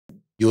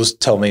you'll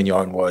tell me in your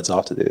own words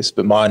after this,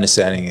 but my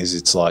understanding is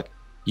it's like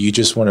you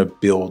just want to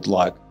build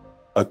like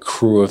a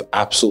crew of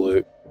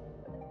absolute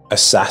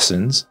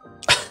assassins,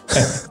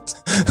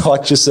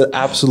 like just an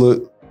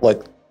absolute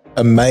like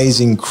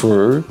amazing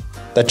crew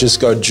that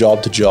just go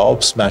job to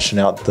job, smashing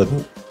out the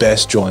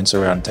best joints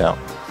around town.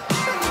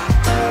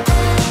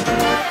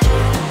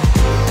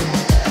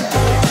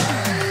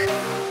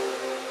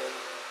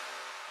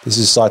 This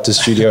is Site to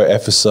Studio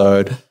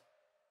episode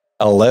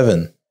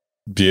 11.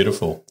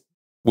 Beautiful.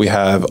 We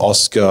have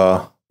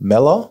Oscar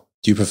Mellor.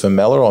 Do you prefer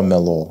Mellor or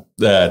Mellor?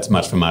 It's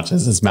much for much.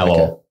 It's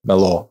Mellor. Okay.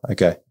 Mellor.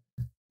 Okay.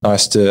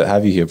 Nice to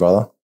have you here,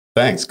 brother.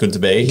 Thanks. Good to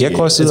be here. Get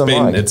close to the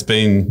mic. It's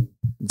been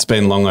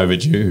long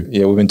overdue.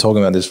 Yeah, we've been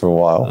talking about this for a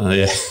while.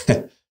 Yeah,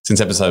 since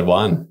episode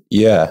 1.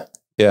 Yeah.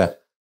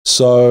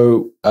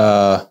 So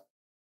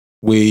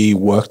we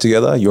work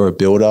together. You're a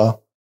builder.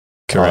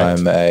 Correct.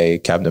 I'm a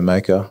cabinet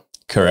maker.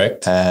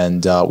 Correct.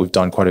 And we've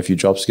done quite a few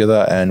jobs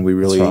together, and we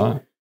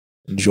really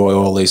enjoy,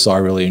 or at least I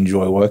really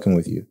enjoy working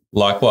with you.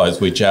 Likewise,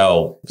 we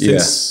gel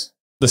since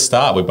the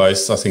start. We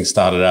both, I think,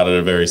 started out at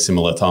a very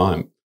similar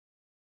time.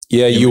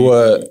 Yeah, you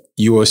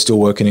were still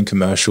working in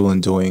commercial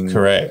and doing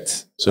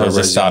correct. Sort of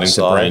just starting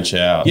to branch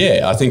out.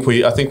 Yeah, I think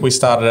we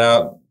started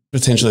out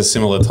potentially a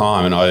similar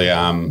time, and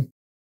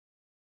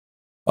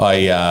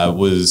I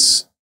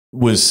was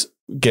we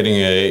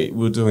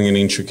were doing an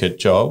intricate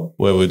job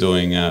where we're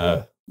doing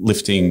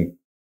lifting,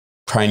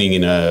 craning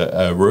in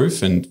a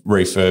roof and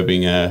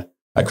refurbing a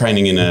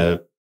craning in a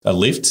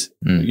lift,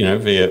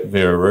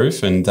 via a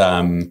roof, and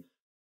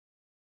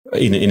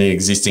in an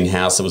existing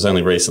house that was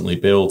only recently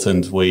built,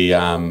 and we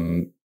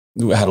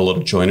had a lot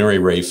of joinery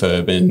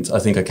refurb, and I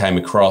think I came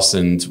across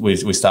and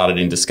we started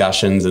in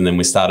discussions, and then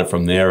we started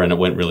from there, and it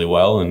went really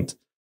well, and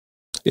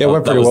it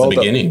went pretty well. That was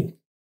the beginning.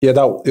 It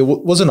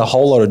wasn't a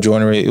whole lot of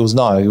joinery. It was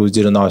nice. We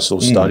did a nice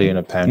little study in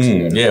a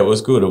pantry. Yeah, it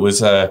was good. It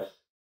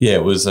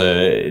was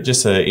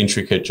just an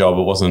intricate job.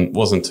 It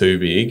wasn't too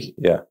big.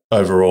 Yeah.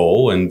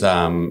 Overall, and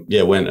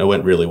it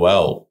went really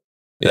well.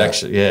 It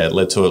actually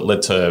led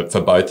to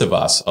for both of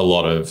us a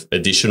lot of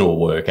additional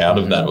work out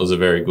of that. It was a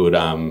very good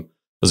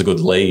was a good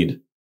lead.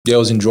 Yeah, it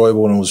was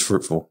enjoyable and it was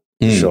fruitful.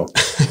 For sure.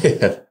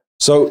 Yeah.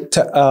 So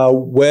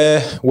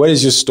where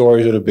does your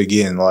story sort of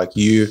begin? Like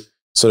you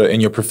sort of in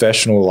your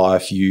professional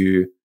life,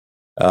 you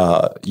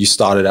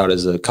started out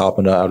as a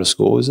carpenter out of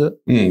school, is it?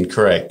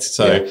 Correct.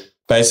 So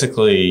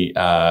basically,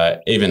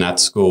 even at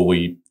school,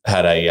 we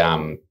had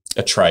a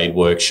trade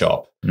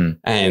workshop,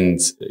 and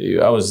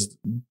I was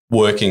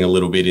working a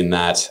little bit in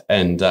that,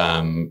 and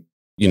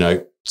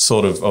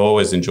sort of I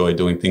always enjoyed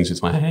doing things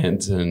with my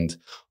hands, and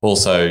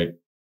also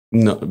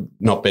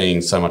not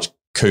being so much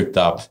cooped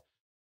up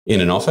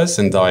in an office,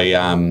 and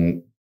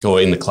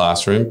or in the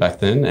classroom back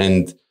then,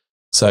 and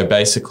so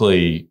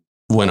basically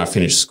when I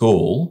finished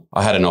school,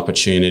 I had an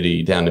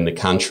opportunity down in the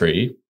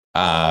country.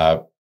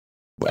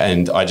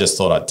 And I just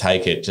thought I'd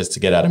take it just to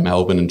get out of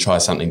Melbourne and try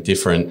something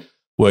different,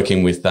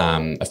 working with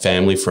a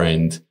family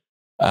friend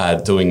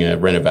doing a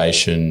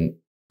renovation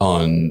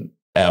on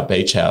our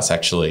beach house,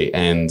 actually.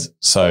 And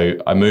so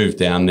I moved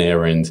down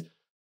there and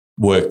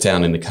worked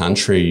down in the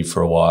country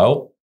for a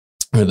while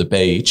at the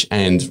beach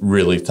and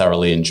really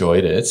thoroughly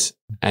enjoyed it,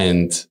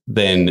 and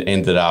then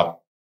ended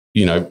up,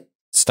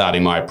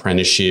 starting my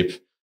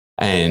apprenticeship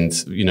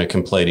and,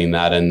 completing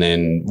that, and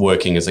then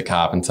working as a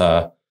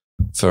carpenter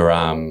for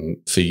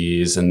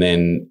years. And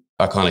then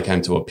I kind of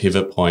came to a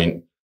pivot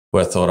point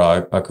where I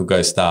thought I could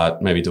go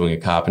start maybe doing a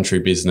carpentry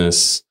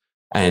business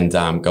and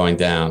going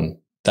down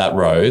that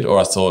road, or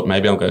I thought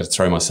maybe I'm going to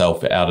throw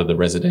myself out of the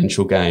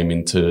residential game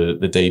into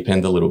the deep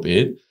end a little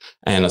bit.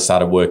 And I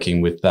started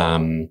working with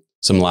some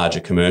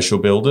larger commercial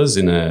builders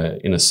in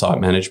a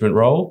site management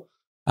role,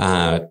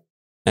 and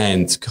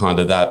kind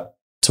of that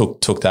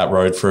took that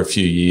road for a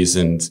few years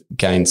and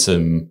gained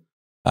some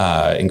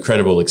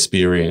incredible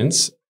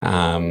experience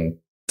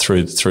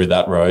through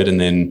that road, and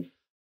then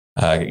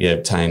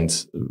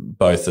obtained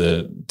both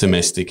a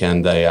domestic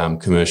and a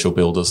commercial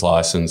builder's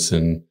license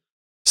and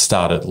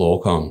started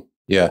Llorcon.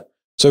 Yeah.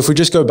 So if we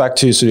just go back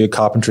to sort of your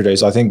carpentry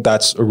days, I think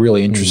that's a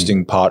really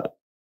interesting part.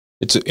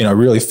 It's a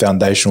really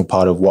foundational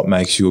part of what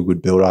makes you a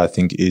good builder, I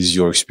think, is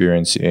your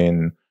experience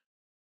in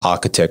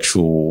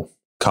architectural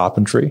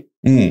carpentry.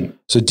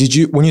 So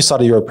when you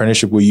started your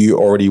apprenticeship,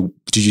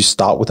 did you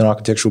start with an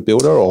architectural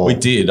builder, or? We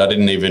did. I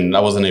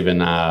wasn't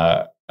even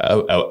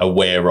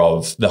aware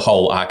of the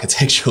whole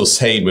architectural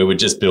scene. We were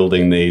just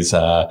building these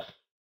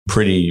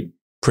pretty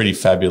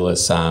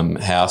fabulous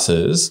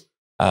houses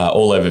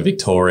all over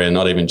Victoria,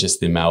 not even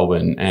just in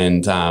Melbourne.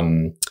 And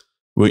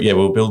we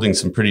were building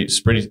some pretty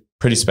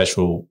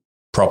special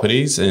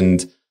properties,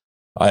 and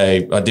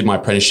I did my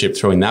apprenticeship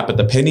through in that, but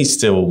the penny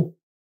still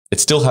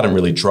hadn't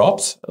really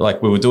dropped.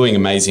 Like, we were doing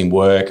amazing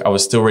work. I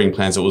was still reading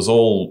plans. It was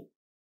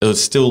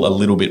still a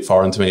little bit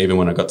foreign to me even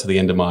when I got to the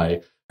end of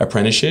my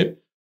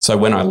apprenticeship. So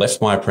when I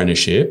left my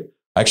apprenticeship,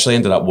 I actually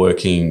ended up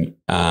working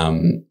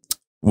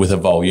with a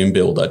volume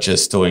builder,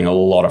 just doing a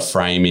lot of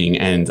framing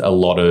and a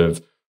lot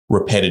of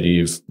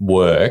repetitive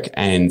work.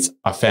 And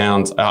I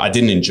found I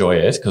didn't enjoy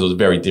it because it was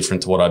very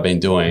different to what I'd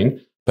been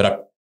doing, but I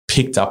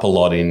picked up a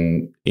lot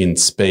in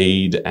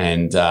speed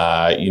and,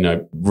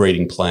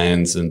 reading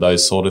plans and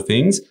those sort of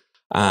things.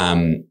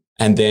 And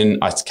then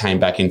I came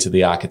back into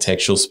the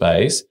architectural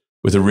space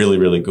with a really,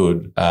 really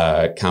good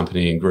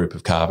company and group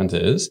of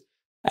carpenters,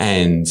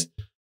 and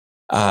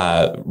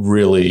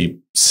really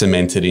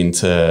cemented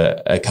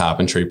into a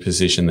carpentry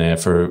position there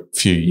for a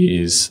few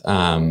years.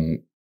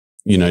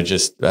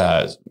 Just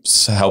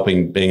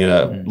helping, being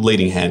a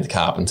leading hand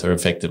carpenter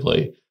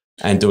effectively,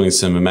 and doing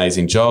some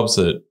amazing jobs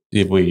that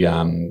we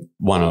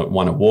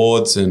won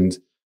awards, and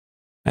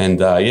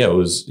it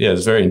was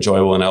very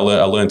enjoyable, and I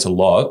learned a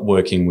lot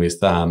working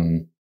with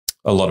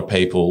a lot of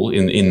people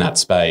in that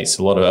space,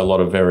 a lot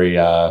of very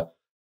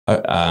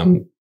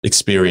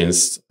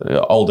experienced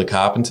older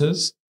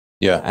carpenters.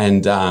 Yeah,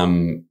 and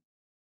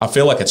I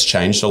feel like it's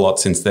changed a lot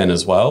since then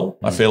as well.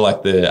 I feel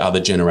like the other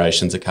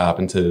generations of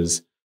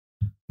carpenters,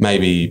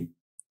 maybe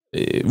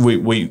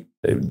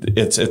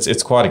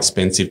it's quite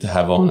expensive to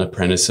have on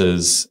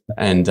apprentices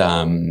and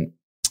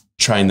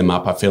train them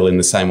up. I feel in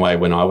the same way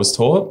when I was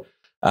taught,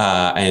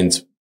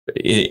 and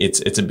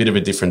it's a bit of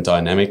a different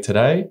dynamic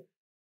today.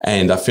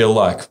 And I feel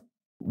like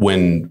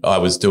when I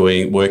was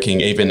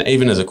working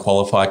even as a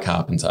qualified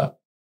carpenter,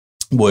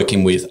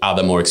 working with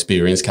other more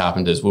experienced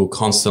carpenters, we were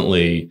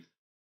constantly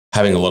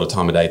having a lot of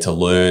time a day to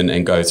learn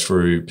and go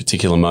through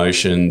particular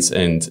motions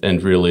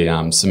and really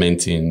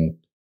cement in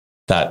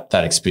that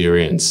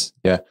experience.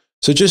 Yeah.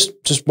 So just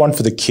one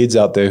for the kids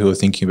out there who are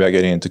thinking about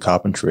getting into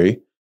carpentry.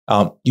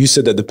 You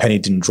said that the penny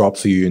didn't drop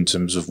for you in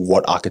terms of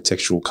what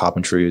architectural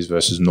carpentry is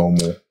versus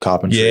normal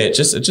carpentry. Yeah,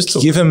 just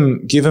give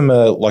him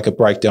a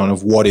breakdown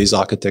of what is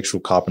architectural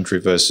carpentry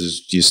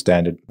versus your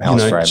standard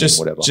house framing,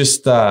 whatever.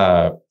 Just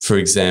for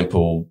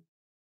example,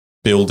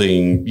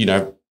 building.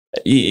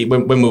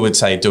 When we would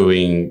say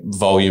doing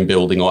volume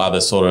building or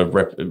other sort of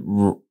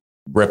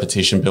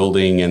repetition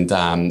building and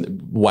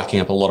whacking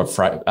up a lot of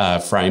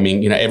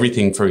framing.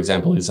 Everything, for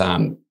example, is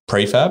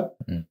prefab.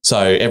 So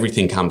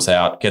everything comes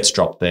out, gets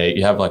dropped there.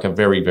 You have like a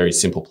very, very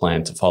simple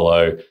plan to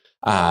follow.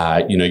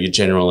 You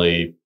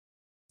generally,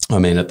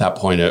 at that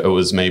point it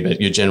was me,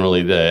 but you're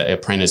generally the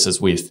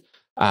apprentices with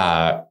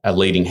a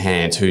leading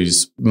hand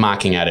who's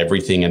marking out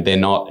everything, and they're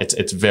not.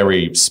 It's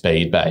very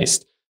speed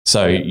based.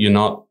 So you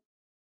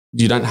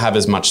don't have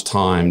as much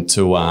time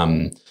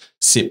to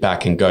sit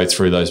back and go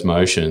through those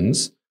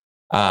motions.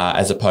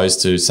 As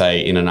opposed to,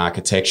 say, in an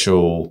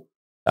architectural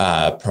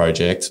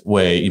project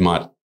where you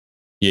might,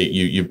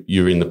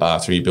 you're in the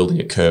bathroom, you're building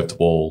a curved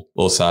wall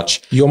or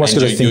such. You almost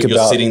got to think about...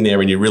 You're sitting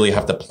there and you really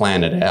have to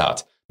plan it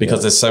out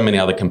because there's so many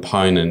other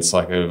components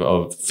like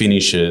of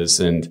finishes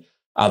and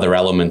other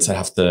elements that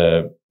have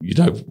to,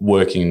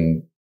 work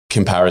in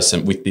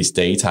comparison with this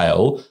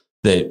detail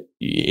that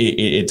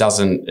it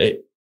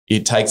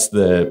takes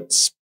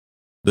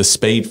the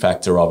speed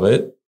factor of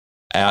it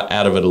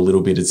out of it a little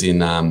bit, as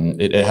in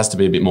it has to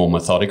be a bit more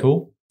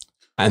methodical.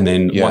 And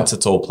then once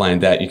it's all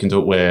planned out, you can do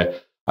it where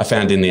I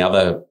found in the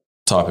other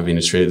type of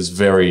industry, it's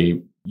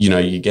very,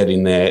 you get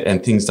in there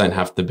and things don't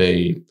have to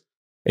be,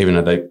 even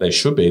though they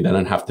should be, they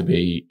don't have to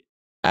be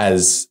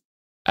as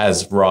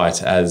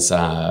right as,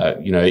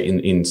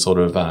 in sort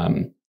of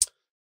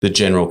the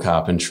general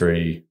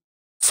carpentry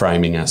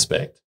framing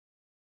aspect.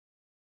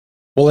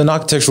 Well, in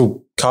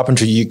architectural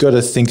carpentry, you got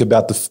to think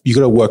about you got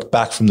to work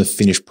back from the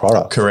finished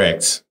product.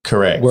 Correct.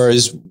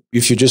 Whereas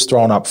if you're just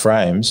throwing up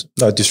frames,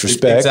 no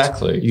disrespect.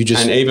 Exactly.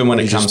 And even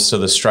when it comes to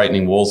the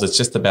straightening walls, it's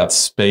just about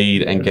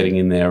speed and getting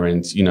in there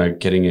and,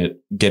 getting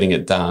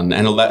it done.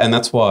 And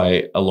that's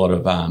why a lot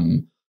of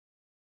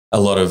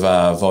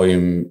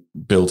volume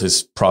built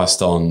is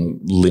priced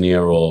on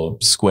linear or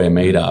square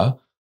meter,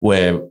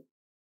 where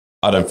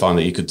I don't find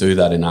that you could do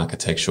that in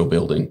architectural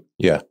building.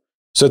 Yeah.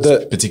 So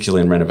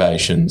particularly in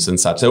renovations and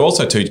such. They're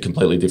also two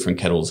completely different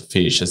kettles of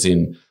fish, as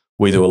in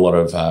we do a lot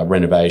of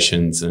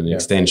renovations and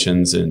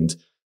extensions, and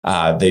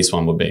these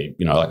one would be,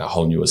 like a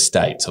whole new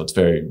estate. So it's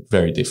very,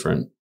 very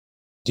different.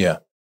 Yeah.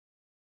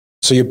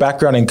 So your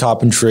background in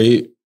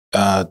carpentry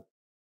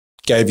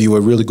gave you a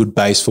really good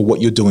base for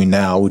what you're doing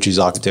now, which is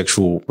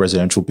architectural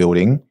residential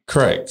building.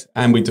 Correct.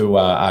 And we do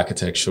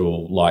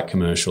architectural light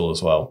commercial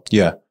as well.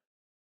 Yeah.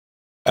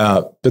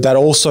 But that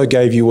also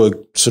gave you a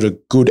sort of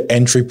good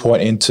entry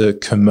point into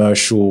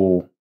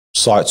commercial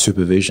site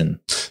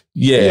supervision.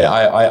 Yeah.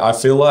 I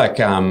feel like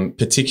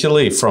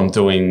particularly from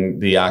doing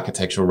the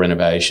architectural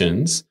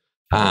renovations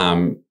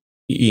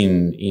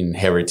in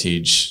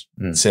heritage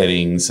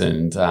settings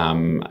and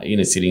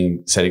inner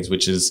city settings,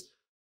 which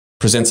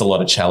presents a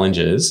lot of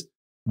challenges.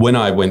 When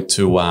I went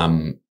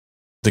to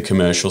the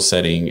commercial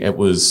setting, it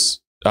was...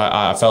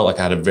 I felt like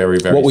I had a very,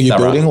 very... What were you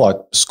building? Like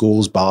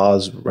schools,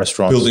 bars,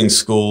 restaurants? Building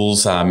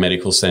schools,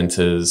 medical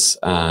centres.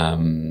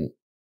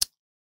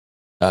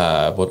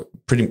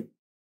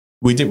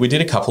 We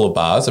did a couple of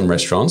bars and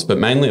restaurants, but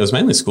it was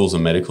mainly schools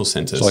and medical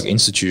centres. So like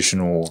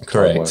institutional.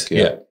 Correct.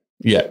 Work,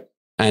 yeah.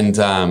 And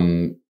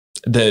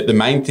the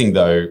main thing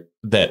though,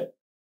 that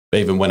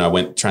even when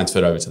I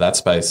transferred over to that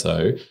space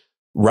though,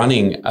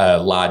 running a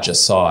larger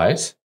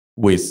site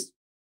with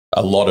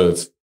a lot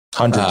of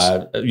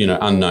hundreds,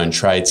 unknown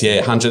trades.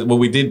 Yeah, hundreds. Well,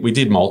 we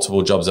did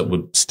multiple jobs that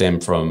would stem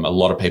from a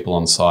lot of people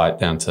on site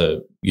down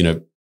to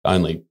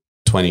only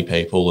 20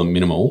 people and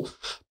minimal,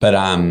 but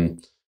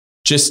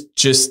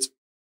just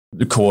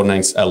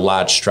coordinating a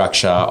large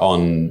structure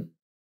on.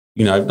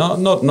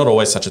 Not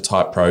always such a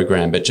tight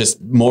program, but just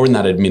more in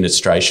that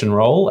administration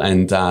role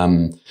and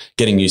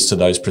getting used to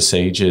those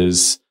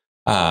procedures.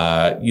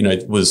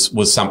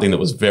 Was something that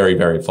was very,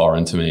 very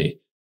foreign to me.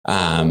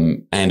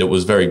 And it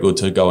was very good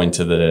to go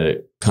into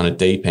the kind of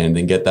deep end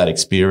and get that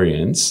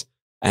experience.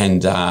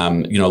 And,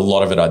 a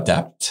lot of it I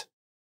adapt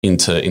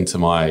into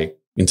my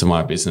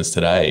business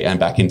today and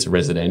back into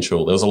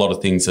residential. There was a lot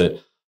of things that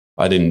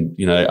I didn't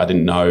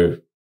know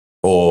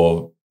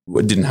or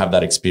didn't have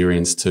that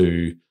experience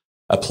to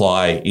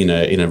apply in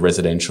a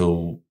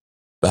residential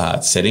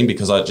setting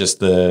because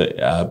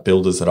the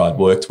builders that I'd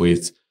worked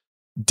with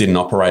didn't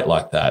operate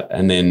like that.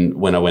 And then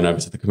when I went over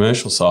to the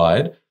commercial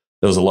side,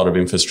 there was a lot of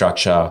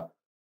infrastructure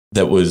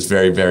that was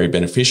very, very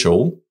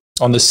beneficial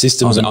on the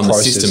systems on the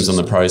systems and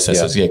the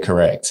processes. Yeah,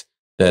 correct.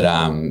 That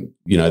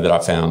that I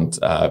found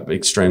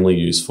extremely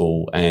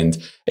useful, and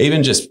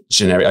even just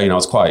generic. I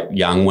was quite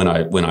young when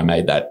I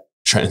made that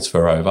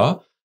transfer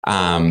over.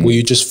 Were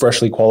you just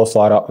freshly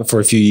qualified up for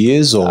a few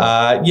years, or?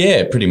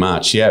 Yeah, pretty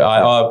much. Yeah,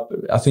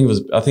 I think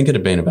it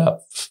had been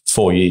about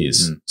 4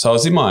 years. So I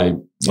was in my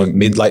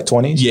mid late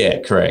 20s. Yeah,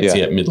 correct.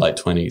 Yeah, mid late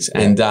 20s,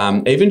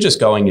 and even just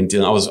going and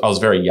dealing. I was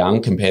very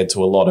young compared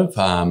to a lot of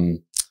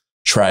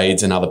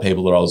trades and other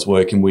people that I was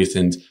working with,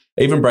 and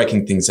even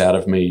breaking things out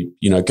of me.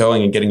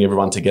 Going and getting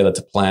everyone together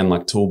to plan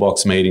like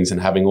toolbox meetings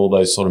and having all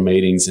those sort of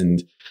meetings,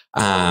 and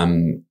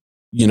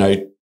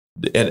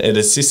It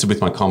assisted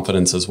with my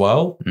confidence as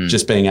well.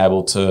 Just being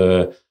able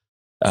to,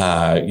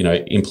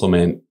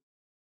 implement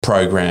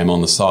program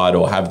on the side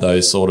or have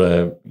those sort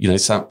of,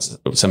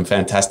 some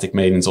fantastic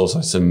meetings.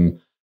 Also, some,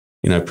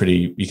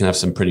 you can have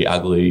some pretty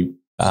ugly,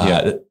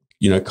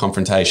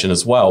 confrontation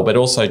as well. But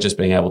also just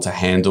being able to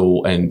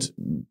handle and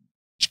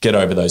get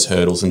over those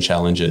hurdles and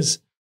challenges.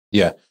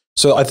 Yeah.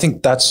 So I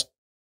think that's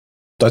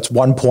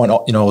one point.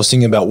 I was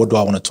thinking about what do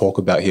I want to talk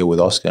about here with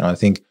Oscar, and I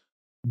think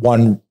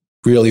one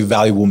really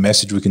valuable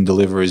message we can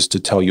deliver is to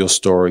tell your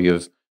story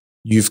of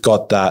you've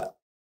got that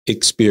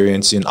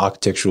experience in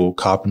architectural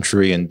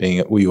carpentry and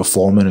were you a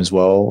foreman as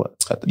well?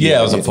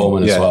 I was a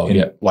foreman as well.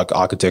 Yeah. Like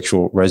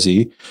architectural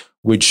resi,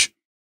 which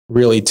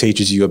really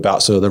teaches you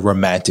about sort of the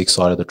romantic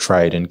side of the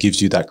trade and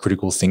gives you that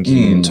critical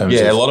thinking in terms of.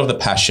 Yeah, a lot of the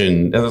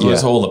passion,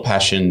 all the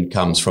passion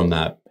comes from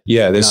that.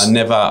 Yeah.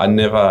 I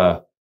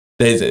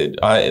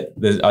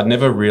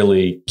never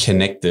really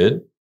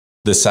connected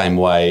the same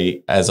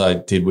way as I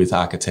did with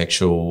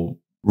architectural,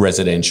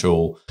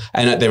 residential,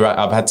 and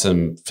I've had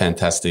some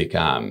fantastic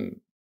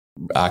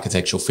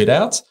architectural fit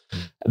outs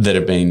that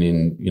have been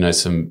in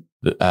some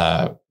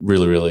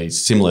really, really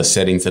similar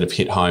settings that have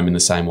hit home in the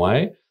same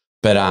way.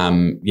 But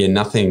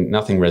nothing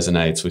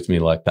resonates with me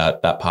like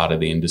that part of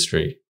the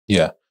industry.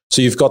 Yeah.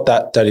 So you've got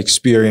that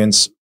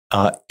experience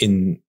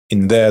in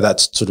there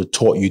that's sort of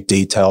taught you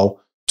detail,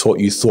 taught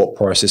you thought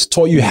process,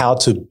 taught you how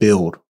to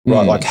build,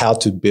 right? Like how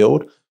to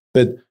build,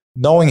 but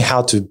knowing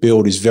how to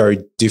build is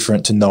very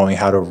different to knowing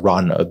how to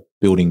run a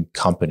building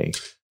company.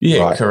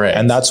 Yeah, right? Correct.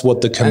 And that's what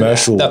the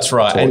commercial. That's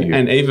right.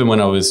 And even when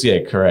I was,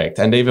 correct.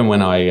 And even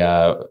when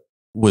I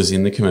was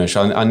in the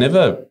commercial,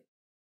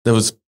 there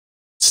was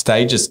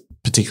stages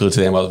particular to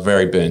them. I was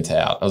very burnt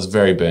out.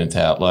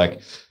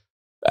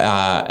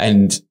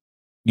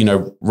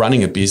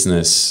 Running a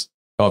business,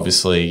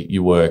 obviously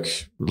you work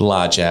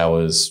large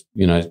hours,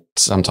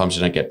 sometimes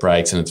you don't get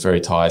breaks and it's very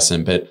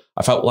tiresome. But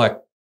I felt like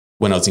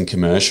when I was in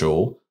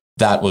commercial,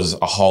 that was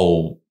a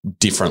whole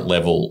different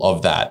level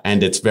of that.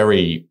 And it's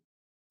very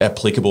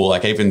applicable,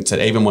 like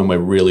even when we're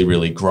really,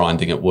 really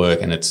grinding at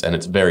work and it's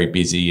very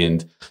busy.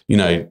 And,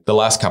 the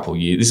last couple of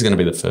years, this is going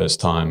to be the first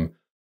time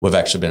we've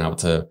actually been able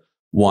to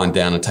wind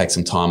down and take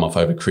some time off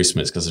over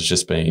Christmas because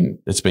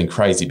it's been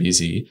crazy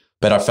busy.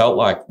 But I felt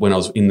like when I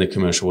was in the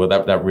commercial world,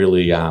 that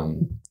really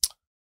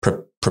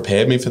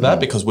prepared me for that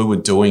because we were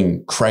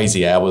doing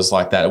crazy hours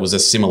like that. It was a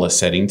similar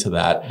setting to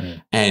that.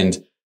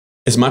 And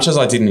as much as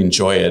I didn't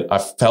enjoy it, I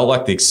felt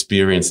like the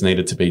experience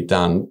needed to be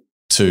done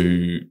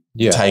to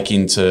take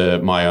into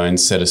my own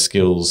set of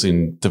skills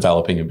in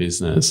developing a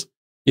business.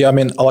 Yeah, I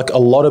mean, like a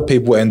lot of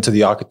people enter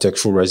the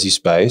architectural resi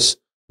space,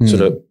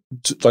 sort of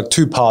like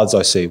two paths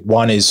I see.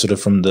 One is sort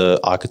of from the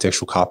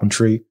architectural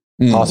carpentry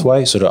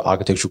pathway, sort of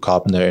architectural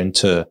carpenter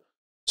into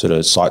sort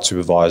of site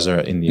supervisor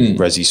in the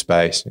resi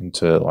space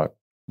into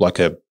like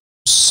a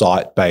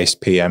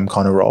site-based PM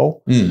kind of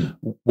role.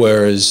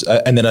 Whereas,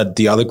 and then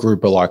the other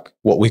group are like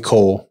what we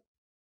call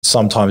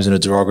sometimes in a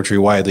derogatory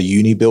way, the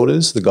uni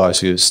builders, the guys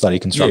who study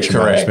construction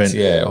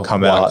management,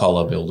 come out.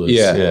 White-collar builders.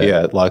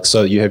 Yeah. Like,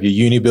 so you have your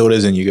uni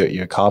builders and you got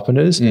your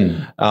carpenters.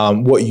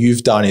 What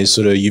you've done is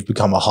sort of you've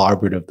become a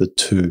hybrid of the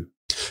two.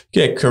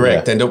 Yeah,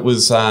 correct. Yeah. And it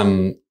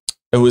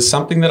was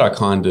something that I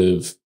kind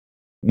of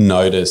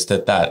noticed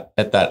at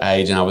that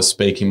age, and I was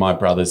speaking, my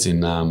brother's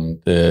in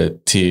the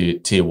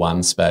tier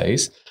one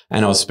space,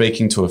 and I was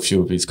speaking to a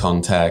few of his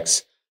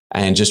contacts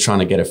and just trying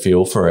to get a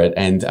feel for it.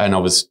 And I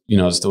was,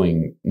 I was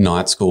doing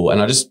night school,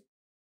 and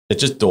it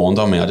just dawned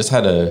on me. I just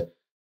had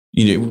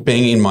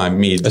being in my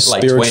mid late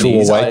spiritual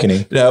 20s,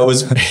 awakening. It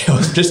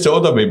was just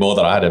dawned on me more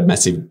that I had a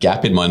massive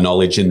gap in my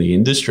knowledge in the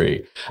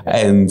industry,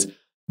 and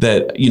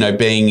that,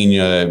 being in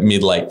your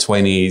mid late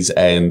 20s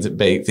and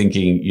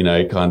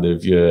thinking, kind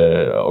of you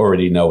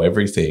already know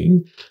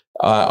everything.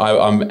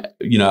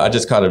 I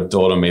just kind of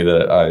dawned on me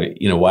that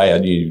in a way I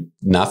knew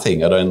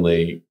nothing. I'd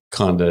only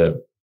kind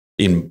of,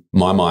 in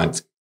my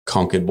mind,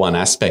 conquered one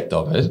aspect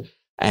of it.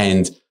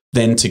 And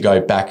then to go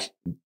back,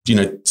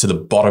 to the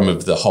bottom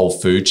of the whole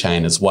food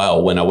chain as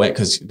well when I went,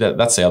 because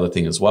that's the other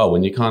thing as well.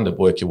 When you kind of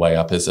work your way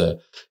up as a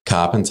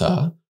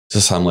carpenter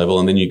to some level,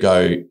 and then you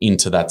go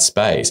into that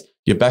space,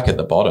 you're back at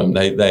the bottom.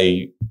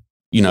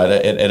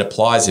 It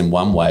applies in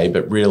one way,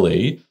 but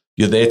really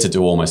you're there to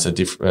do almost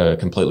a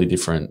completely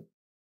different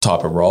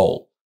type of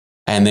role.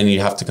 And then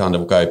you have to kind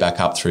of go back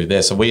up through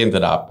there. So we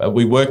ended up, I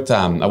worked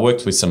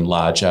with some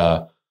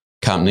larger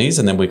companies,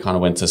 and then we kind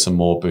of went to some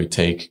more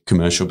boutique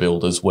commercial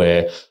builders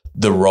where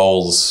the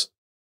roles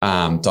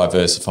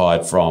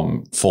diversified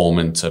from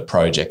foreman to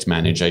project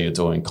manager. You're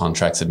doing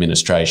contracts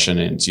administration,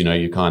 and,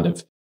 you kind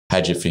of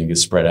had your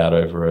fingers spread out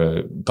over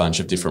a bunch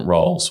of different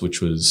roles,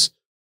 which was,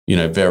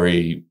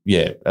 very,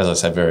 as I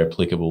said, very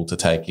applicable to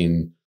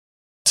taking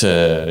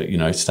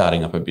to,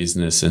 starting up a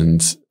business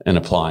and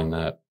applying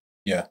that.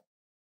 Yeah.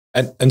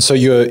 And so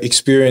your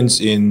experience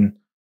in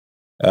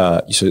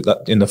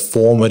in the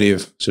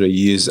formative sort of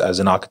years as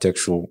an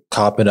architectural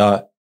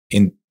carpenter,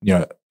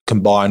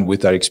 combined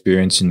with that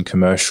experience in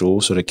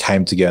commercial, sort of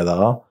came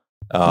together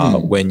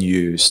when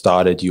you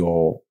started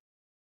your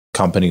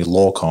company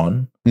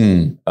Llorcon,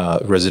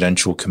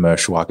 residential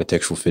commercial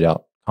architectural fit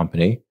out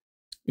company.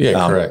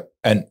 Yeah, correct.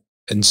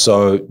 And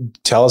so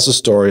tell us a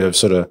story of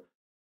sort of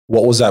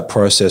what was that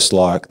process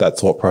like, that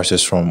thought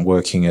process from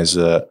working as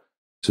a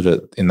sort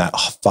of in that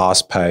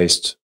fast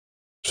paced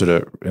sort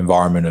of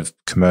environment of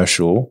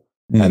commercial,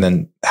 and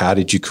then how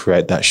did you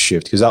create that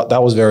shift? Because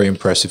that was very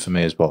impressive for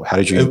me as well. How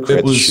did you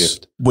create the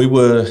shift? We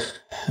were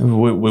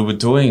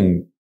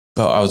doing,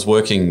 I was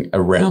working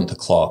around the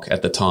clock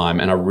at the time,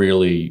 and I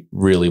really,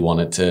 really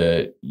wanted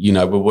to,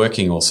 we're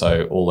working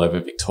also all over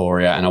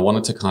Victoria, and I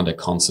wanted to kind of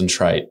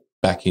concentrate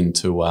back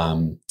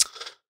into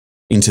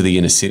the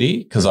inner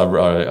city, because I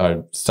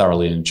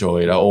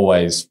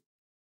always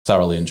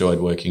thoroughly enjoyed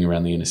working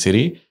around the inner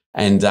city.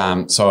 And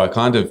so I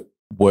kind of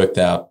worked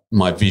out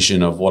my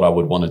vision of what I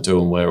would want to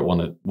do and where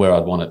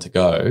I'd want it to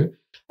go.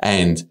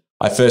 And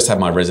I first had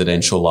my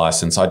residential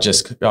license.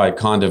 I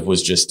kind of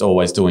was just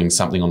always doing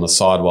something on the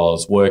side while I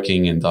was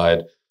working, and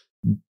I'd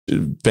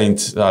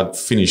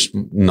finished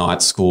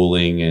night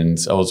schooling and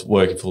I was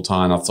working full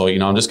time. I thought,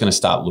 I'm just going to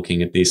start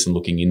looking at this and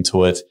looking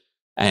into it.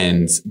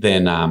 And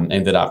then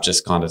ended up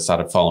just kind of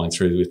started following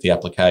through with the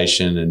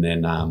application, and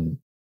then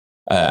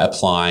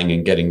applying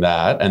and getting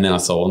that. And then I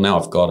thought, well, now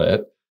I've got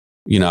it.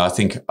 I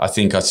think I'm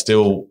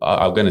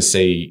going to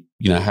see,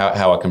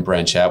 how I can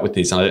branch out with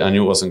this. And I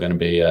knew it wasn't going to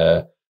be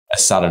a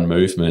sudden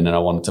movement, and I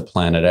wanted to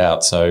plan it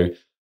out. So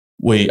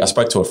I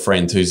spoke to a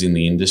friend who's in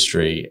the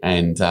industry,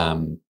 and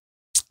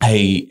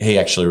he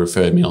actually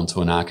referred me on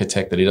to an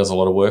architect that he does a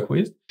lot of work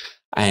with.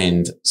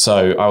 And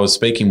so I was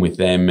speaking with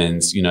them,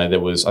 and,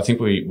 I think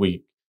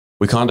we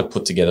kind of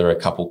put together a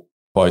couple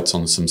quotes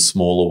on some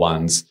smaller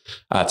ones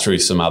through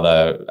some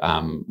other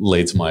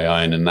leads of my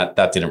own, and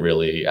that didn't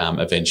really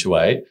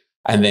eventuate.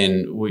 And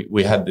then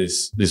we had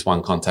this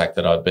one contact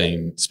that I'd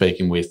been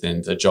speaking with,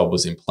 and a job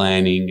was in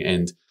planning,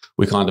 and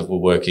we kind of were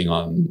working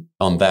on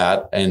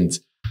that. And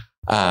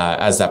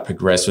as that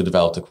progressed, we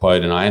developed a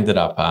quote, and I ended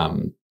up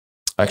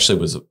I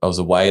was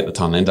away at the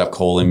time. They ended up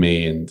calling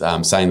me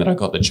and saying that I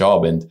got the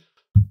job, and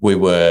we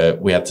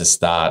had to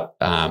start.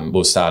 We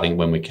were starting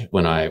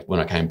when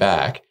I came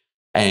back,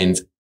 and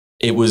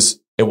it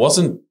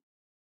wasn't.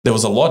 There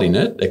was a lot in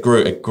it. It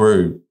grew. It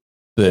grew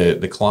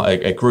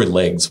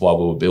legs while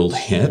we were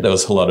building it. There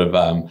was a lot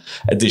of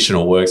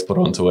additional works put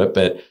onto it,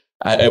 but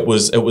it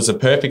was a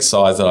perfect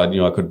size that I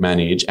knew I could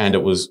manage, and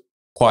it was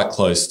quite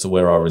close to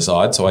where I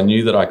reside. So I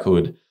knew that I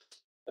could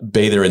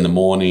be there in the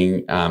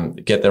morning,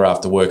 get there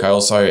after work. I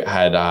also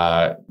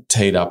had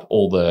teed up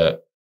all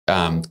the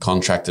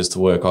contractors to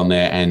work on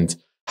there, and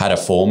had a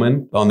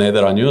foreman on there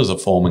that I knew was a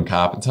foreman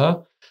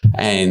carpenter.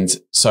 And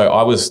so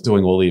I was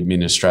doing all the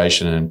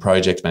administration and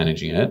project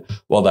managing it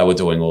while they were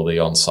doing all the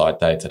on-site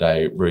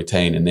day-to-day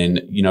routine. And then,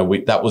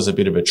 that was a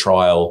bit of a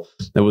trial.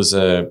 It was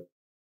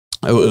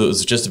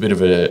just a bit of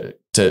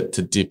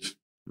to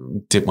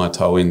dip my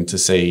toe in to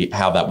see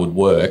how that would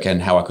work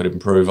and how I could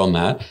improve on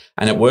that.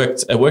 And it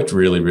worked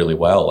really, really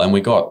well. And we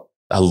got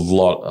a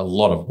lot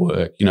of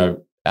work,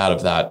 out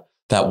of that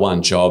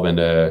one job, and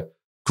a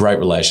great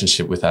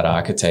relationship with that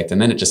architect.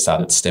 And then it just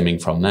started stemming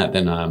from that.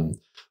 Then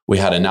we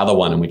had another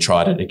one, and we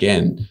tried it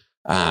again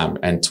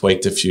and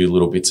tweaked a few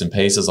little bits and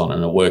pieces on it,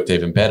 and it worked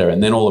even better.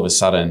 And then all of a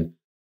sudden,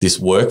 this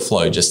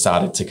workflow just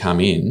started to come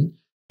in,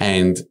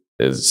 And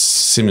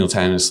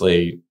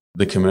simultaneously,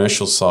 the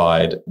commercial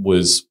side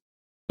was,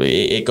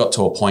 it got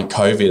to a point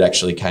COVID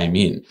actually came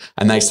in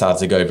and they started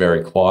to go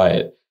very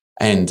quiet.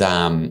 And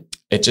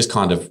it just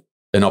kind of,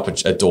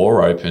 a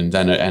door opened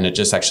and it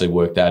just actually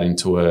worked out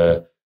into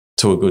a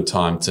good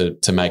time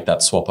to make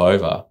that swap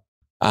over.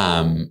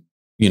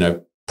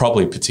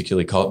 Probably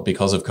particularly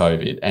because of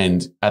COVID.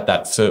 And at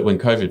when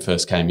COVID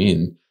first came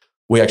in,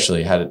 we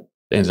actually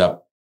ended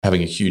up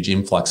having a huge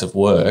influx of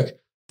work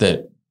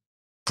that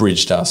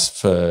bridged us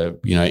for,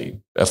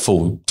 a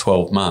full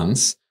 12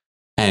 months.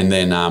 And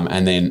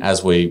then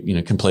as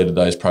we, completed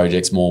those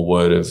projects, more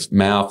word of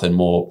mouth and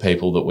more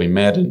people that we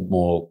met and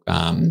more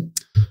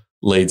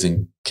leads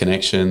and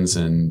connections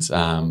and,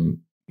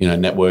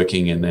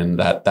 networking. And then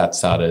that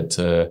started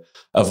to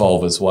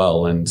evolve as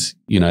well. And,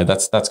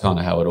 that's kind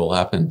of how it all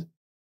happened.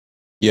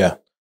 Yeah.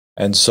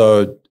 And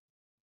so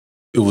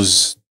it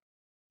was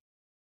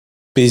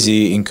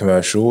busy in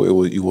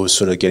commercial. You were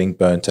sort of getting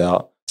burnt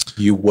out.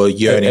 You were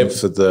yearning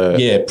for the...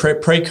 Yeah,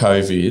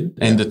 pre-COVID,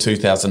 end of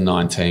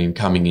 2019,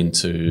 coming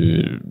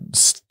into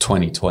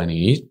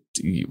 2020,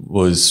 I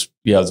was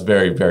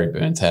very, very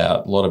burnt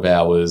out. A lot of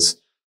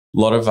hours,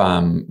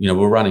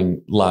 we're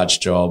running large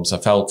jobs. I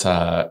felt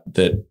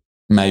that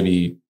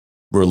maybe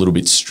we're a little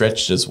bit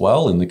stretched as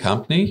well in the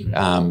company.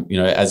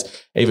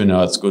 As even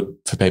though it's good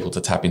for people to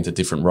tap into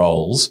different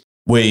roles,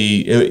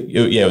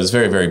 it was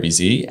very, very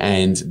busy.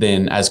 And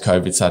then as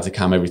COVID started to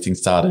come, everything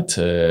started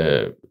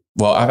to...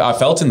 Well, I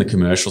felt in the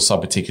commercial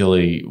side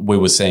particularly, we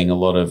were seeing a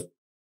lot of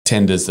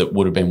tenders that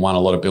would have been won, a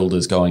lot of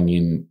builders going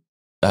in,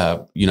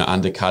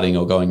 undercutting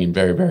or going in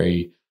very,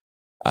 very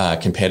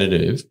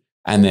competitive,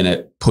 and then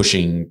it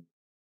pushing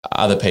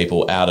other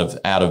people out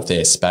of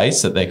their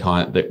space that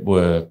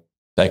were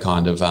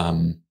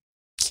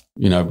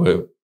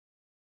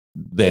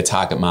their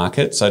target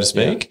market, so to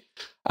speak,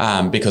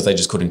 because they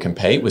just couldn't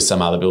compete with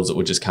some other builders that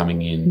were just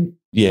coming in.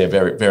 Yeah,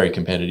 very, very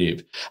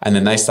competitive. And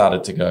then they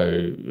started to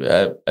go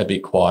a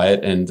bit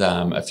quiet and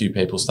a few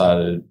people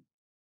started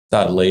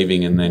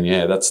leaving. And then,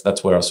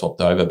 that's where I swapped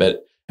over.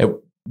 But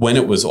when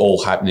it was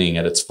all happening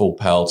at its full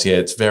pelt,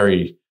 it's a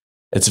very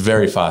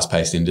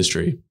fast-paced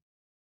industry.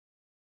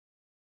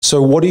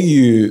 So what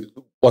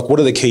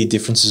are the key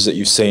differences that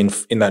you've seen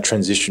in that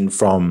transition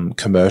from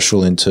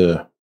commercial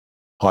into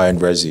high-end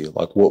resi?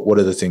 Like what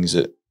are the things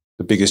that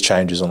the biggest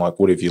changes on, like,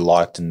 what have you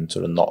liked and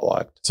sort of not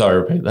liked? Sorry,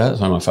 repeat that.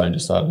 So my phone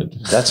just started.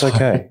 That's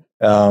okay.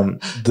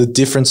 The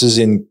differences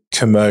in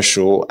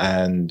commercial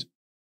and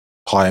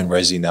high-end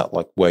resi now,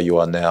 like where you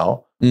are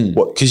now,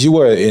 because you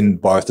were in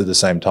both at the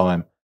same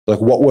time. Like,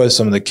 what were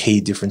some of the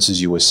key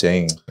differences you were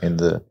seeing in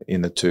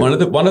the two?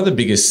 One of the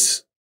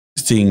biggest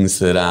things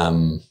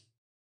that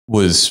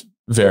was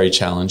very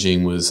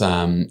challenging was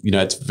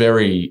it's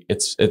very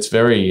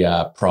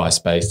price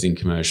based in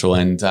commercial,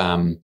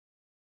 and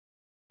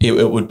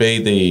it would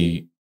be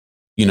the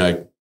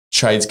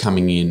trades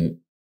coming in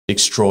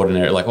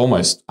extraordinary, like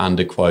almost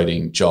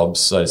underquoting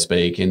jobs, so to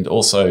speak, and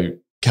also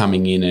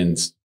coming in and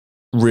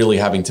really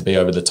having to be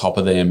over the top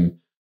of them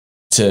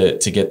to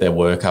get their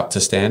work up to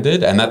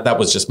standard. And that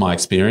was just my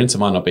experience. It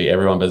might not be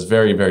everyone, but it's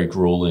very, very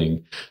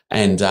grueling.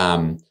 And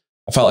I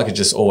felt like it's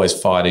just always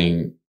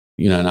fighting,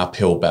 an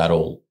uphill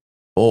battle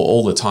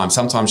all the time.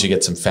 Sometimes you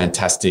get some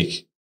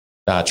fantastic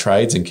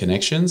trades and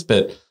connections,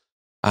 but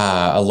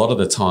a lot of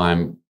the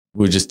time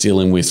we're just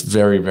dealing with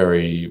very,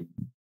 very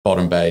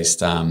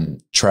bottom-based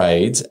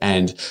trades.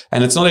 And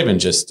it's not even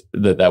just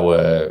that they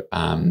were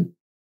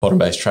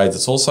bottom-based trades.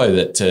 It's also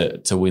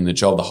that to win the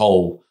job,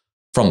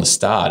 from the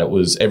start,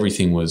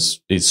 everything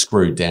is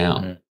screwed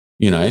down.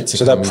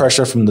 So that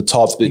pressure from the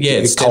top,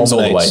 it stems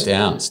all the way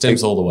down.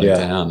 Stems all the way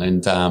down,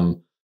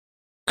 and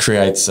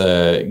creates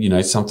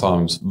a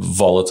sometimes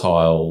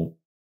volatile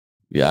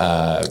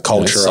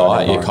culture.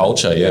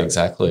 Culture. Yeah,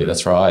 exactly.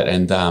 That's right.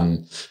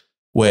 And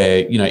where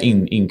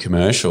in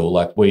commercial,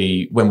 like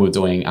when we're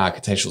doing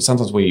architectural,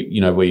 sometimes or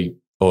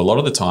a lot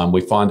of the time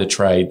we find a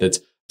trade that's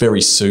very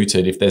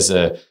suited if there's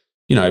a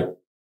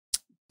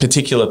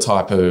particular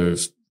type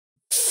of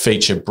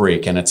feature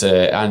brick, and it's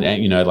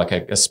like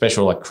a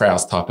special like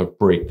Krauss type of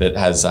brick that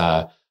has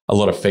a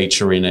lot of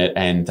feature in it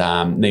and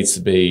needs to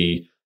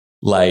be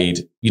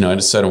laid in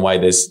a certain way.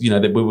 There's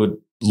that we would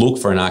look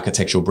for an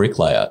architectural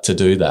bricklayer to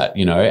do that,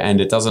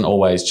 and it doesn't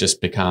always just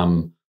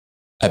become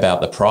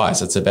about the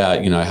price. It's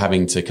about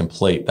having to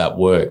complete that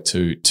work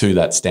to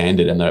that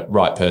standard and the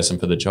right person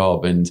for the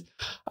job. And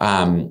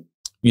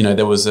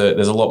there's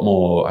a lot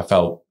more, I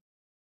felt,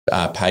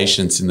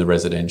 patience in the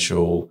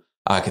residential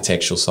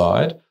architectural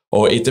side.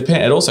 Or it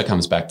depends. It also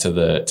comes back to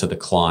the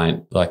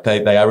client. Like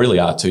they really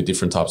are two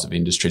different types of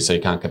industry, so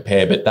you can't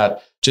compare. But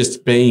that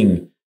just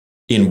being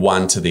in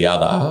one to the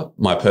other,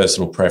 my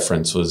personal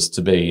preference was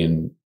to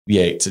be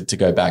to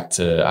go back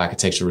to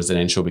architecture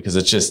residential, because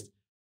it's just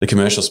the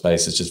commercial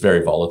space is just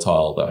very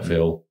volatile, I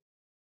feel.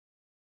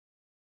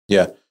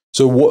 Yeah.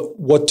 So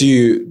what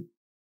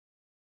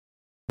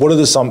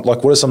are some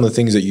of the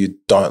things that you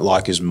don't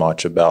like as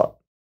much about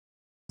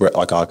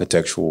like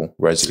architectural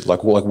resi?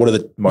 Like what are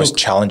the most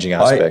challenging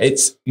aspects?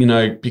 It's, you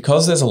know,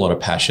 because there's a lot of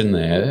passion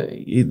there,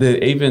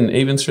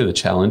 even through the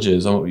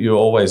challenges, you're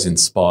always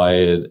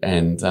inspired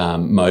and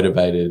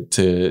motivated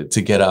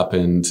to get up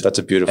and that's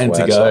a beautiful and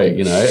to answer. go.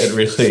 You know, it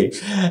really,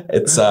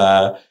 it's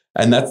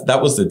and that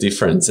was the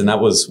difference. And that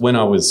was when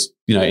I was,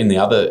 you know,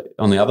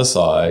 on the other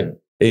side,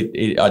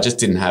 I just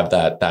didn't have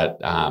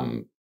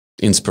that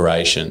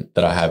inspiration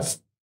that I have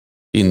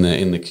in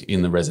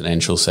the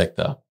residential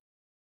sector.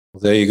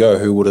 There you go.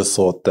 Who would have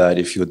thought that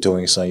if you're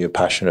doing something you're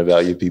passionate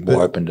about, you'd be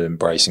more open to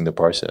embracing the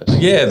process?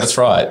 Yeah, that's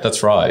right.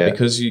 That's right. Yeah.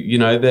 Because you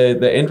know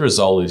the end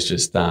result is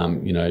just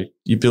you know,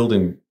 you're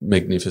building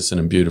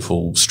magnificent and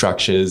beautiful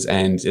structures,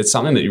 and it's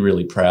something that you're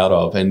really proud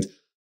of.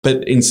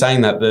 But in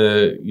saying that,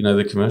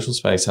 the commercial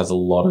space has a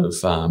lot of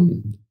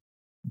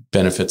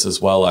benefits as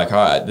well. Like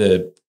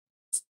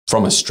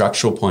from a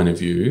structural point of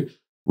view,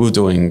 we're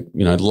doing,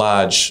 you know,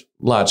 large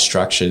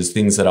structures,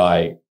 things that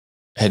I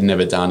had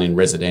never done in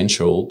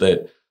residential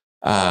that.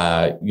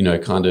 You know,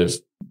 kind of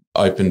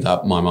opened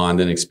up my mind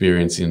and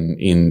experience in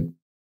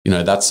you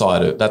know that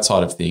side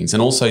of things,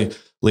 and also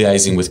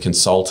liaising with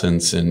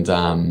consultants and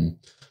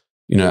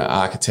you know,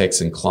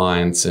 architects and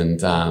clients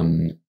and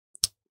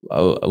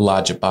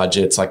larger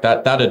budgets like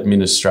that. That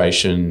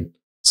administration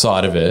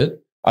side of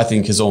it, I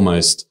think, is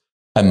almost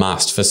a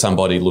must for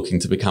somebody looking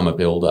to become a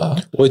builder.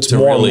 Well, it's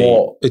more and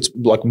more. It's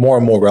like more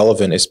and more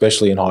relevant,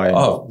 especially in high-end.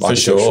 Oh, for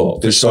sure.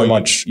 There's so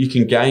much you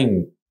can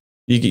gain.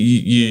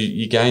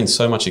 You gain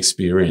so much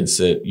experience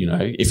that, you know,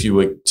 if you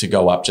were to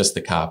go up just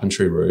the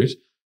carpentry route,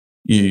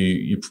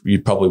 you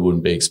probably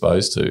wouldn't be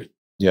exposed to.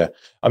 Yeah,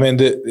 I mean,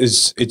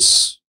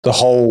 it's the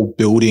whole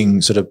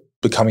building sort of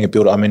becoming a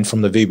builder. I mean,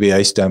 from the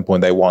VBA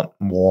standpoint, they want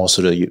more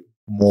sort of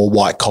more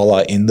white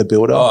collar in the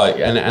builder. Oh,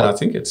 and I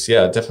think I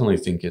definitely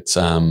think it's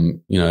you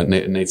know,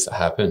 it needs to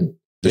happen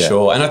for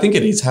sure, and I think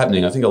it is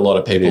happening. I think a lot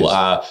of people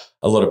are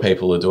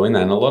doing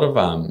that, and a lot of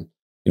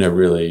you know,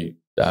 really.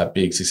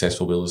 Big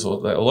successful builders, a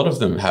lot of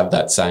them have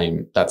that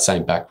same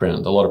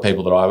background. A lot of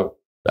people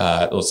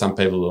that or some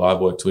people that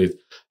I've worked with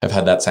have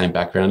had that same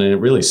background, and it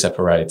really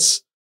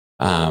separates,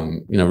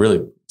 you know,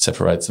 really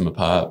separates them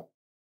apart.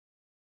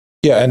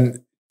 Yeah,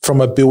 and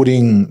from a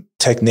building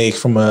technique,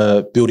 from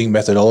a building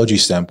methodology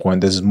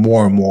standpoint, there's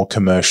more and more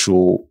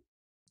commercial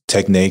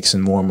techniques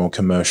and more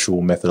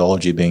commercial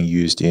methodology being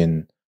used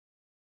in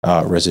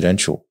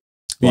residential.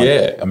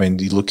 Like, I mean,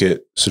 you look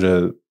at sort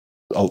of.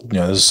 You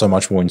know, there's so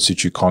much more in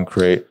situ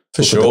concrete.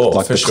 For sure.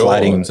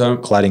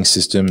 Cladding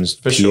systems,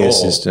 pier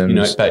systems. You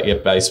know,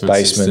 basement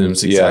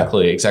systems.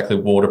 Exactly.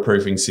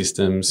 Waterproofing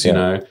systems, you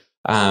know.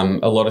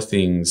 A lot of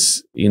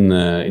things in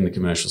the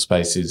commercial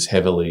space is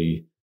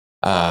heavily,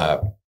 I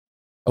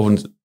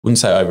wouldn't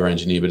say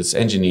over-engineered, but it's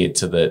engineered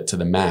to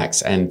the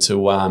max. And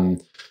to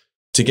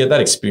get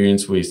that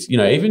experience with, you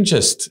know, even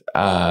just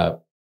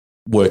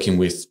working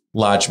with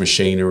large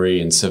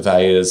machinery and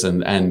surveyors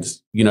and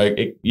you know,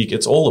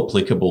 it's all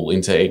applicable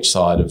into each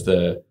side of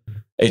the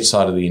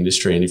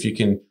industry. And if you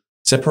can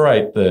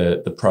separate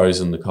the pros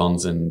and the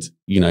cons and,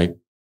 you know,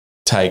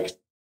 take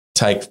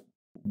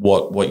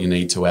what you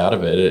need to out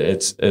of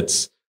it,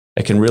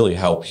 it can really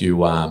help you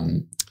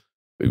when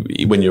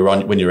you're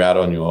out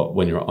on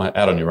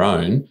your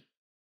own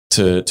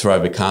to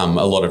overcome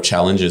a lot of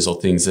challenges or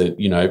things that,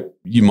 you know,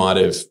 you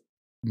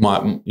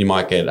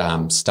might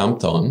get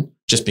stumped on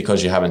just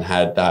because you haven't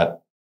had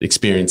that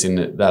experience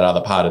in that other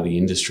part of the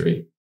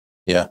industry.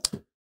 Yeah.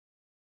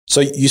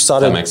 So you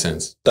started. That makes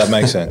sense. That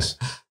makes sense.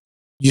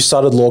 You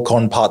started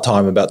Llorcon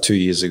part-time about 2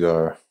 years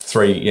ago.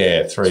 3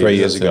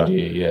 years ago.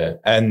 Yeah.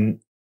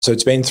 And so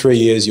it's been 3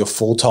 years. You're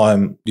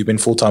full-time. You've been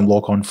full-time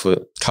Llorcon for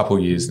a couple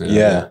years now.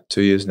 Yeah,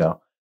 2 years now.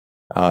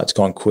 It's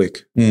gone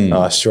quick.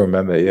 I still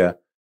remember. Yeah.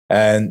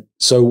 And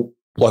so,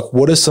 like,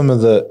 what are some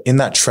of in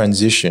that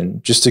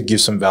transition, just to give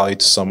some value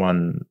to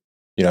someone,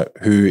 you know,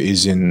 who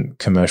is in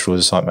commercial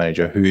as a site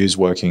manager, who is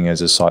working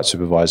as a site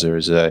supervisor,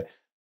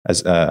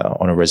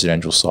 on a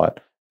residential site,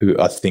 who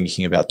are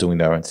thinking about doing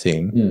their own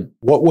thing.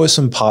 What were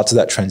some parts of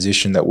that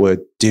transition that were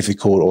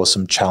difficult, or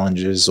some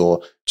challenges,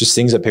 or just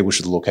things that people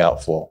should look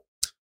out for?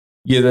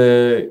 Yeah,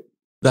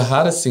 the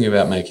hardest thing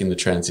about making the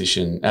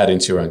transition out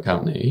into your own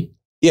company.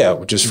 Yeah,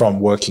 just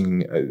from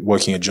working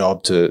a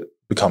job to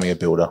becoming a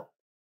builder.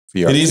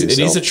 It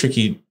is a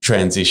tricky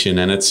transition,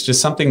 and it's just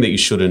something that you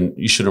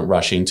shouldn't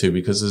rush into,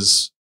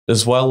 because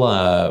as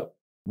well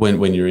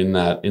when you're in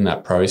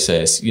that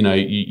process, you know,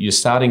 you're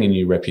starting a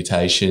new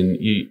reputation.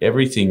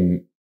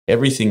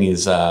 Everything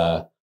is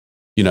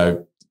you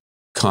know,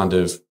 kind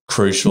of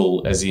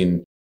crucial, as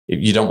in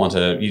you don't want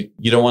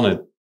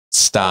to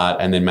start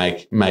and then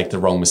make the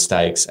wrong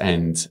mistakes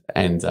and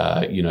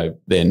you know,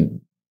 then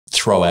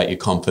throw out your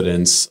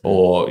confidence,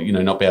 or, you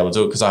know, not be able to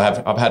do it. Because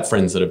I've had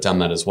friends that have done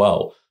that as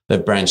well.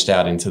 They've branched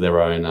out into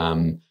their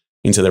own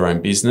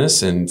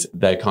business, and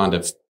they've kind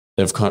of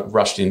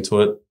rushed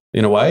into it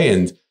in a way,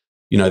 and,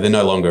 you know, they're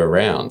no longer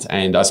around.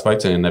 And I spoke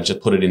to them, and they've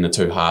just put it in the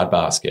too hard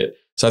basket.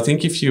 So I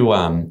think if you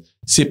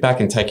sit back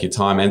and take your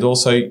time, and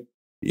also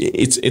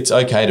it's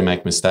okay to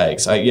make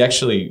mistakes. I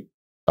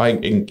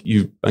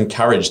you're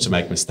encouraged to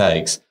make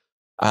mistakes,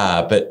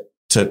 but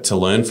to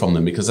learn from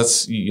them, because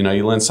that's, you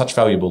learn such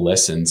valuable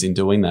lessons in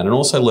doing that. And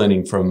also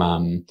learning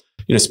from,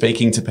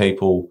 speaking to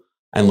people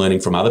and learning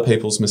from other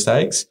people's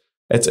mistakes.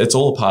 It's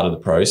all a part of the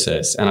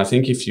process. And I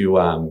think if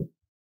you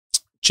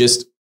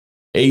just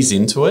ease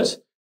into it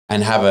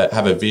and have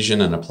a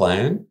vision and a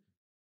plan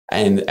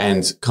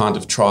and kind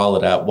of trial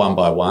it out one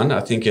by one,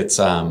 I think it's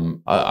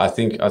I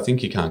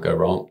think you can't go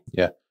wrong.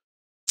 Yeah.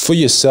 For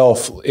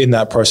yourself in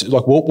that process,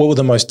 like what were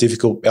the most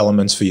difficult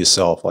elements for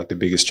yourself, like the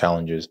biggest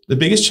challenges? The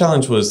biggest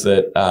challenge was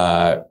that,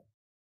 I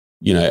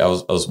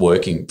was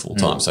working full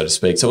time, so to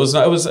speak. So it was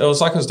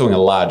like I was doing a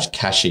large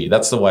cashier.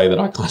 That's the way that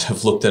I kind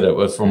of looked at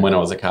it from when I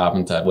was a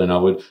carpenter, when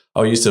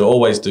I used to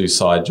always do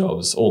side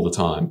jobs all the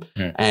time.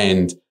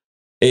 And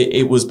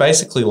it was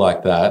basically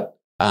like that.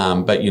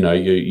 But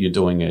you're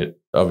doing it,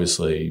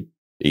 obviously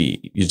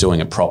you're doing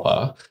it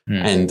proper.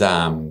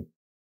 And,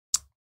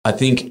 I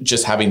think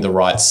just having the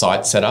right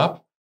site set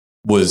up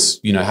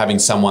was, having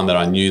someone that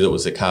I knew that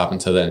was a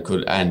carpenter that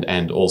could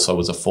and also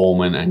was a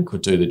foreman and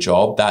could do the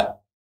job.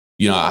 That,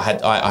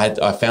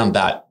 I found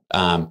that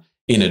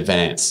in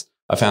advance.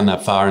 I found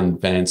that far in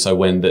advance. So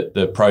when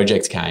the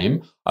project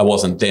came, I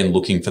wasn't then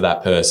looking for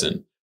that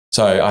person.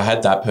 So I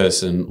had that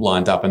person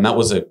lined up, and that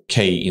was a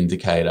key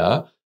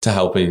indicator to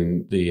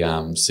helping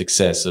the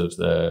success of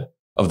the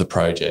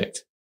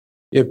project.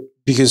 Yeah.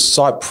 Because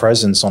site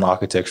presence on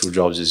architectural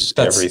jobs is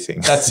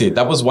everything. That's it.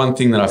 That was one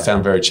thing that I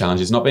found very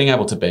challenging, is not being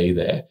able to be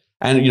there.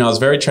 And, I was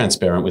very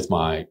transparent with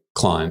my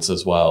clients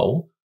as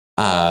well,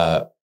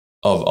 of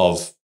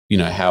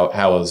how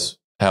I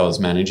was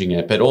managing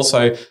it. But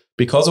also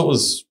because it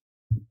was,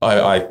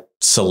 I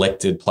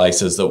selected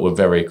places that were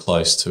very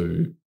close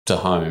to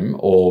home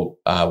or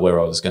where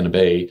I was going to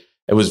be.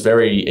 It was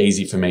very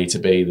easy for me to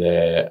be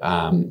there,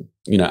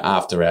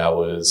 after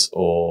hours,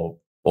 or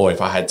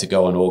if I had to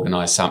go and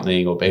organise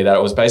something or be there.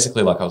 It was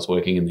basically like I was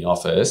working in the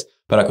office,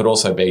 but I could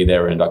also be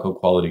there and I could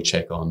quality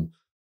check on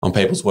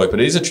people's work.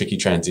 But it is a tricky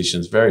transition.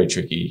 It's very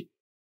tricky.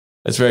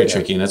 It's very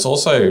tricky. And it's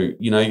also,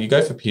 you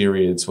go for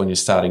periods when you're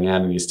starting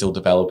out and you're still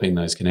developing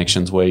those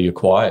connections where you're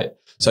quiet.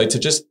 So to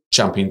just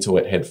jump into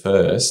it head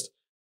first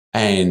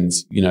and,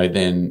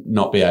 then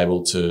not be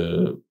able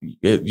to,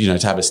 to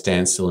have a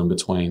standstill in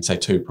between, say,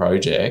 two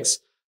projects,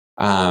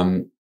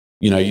 you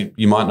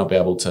might not be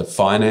able to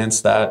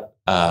finance that,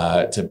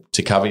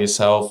 to cover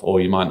yourself, or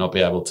you might not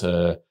be able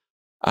to,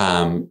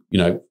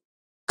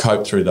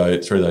 cope through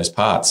those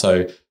parts.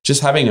 So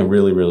just having a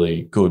really,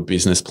 really good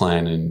business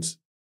plan and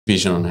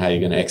vision on how you're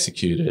going to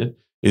execute it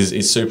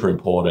is super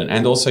important.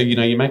 And also,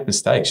 you make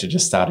mistakes. You're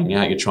just starting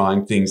out. You're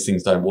trying things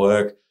don't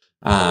work.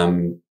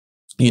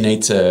 You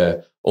need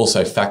to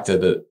also factor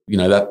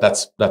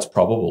that, that's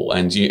probable,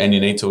 and you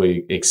need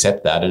to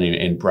accept that and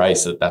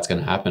embrace that that's going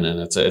to happen.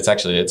 And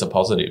it's a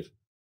positive.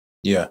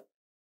 Yeah.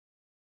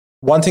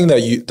 One thing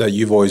that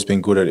you've always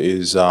been good at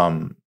is,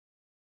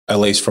 at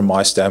least from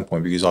my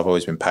standpoint, because I've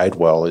always been paid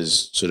well,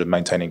 is sort of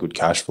maintaining good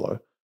cash flow.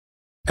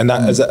 And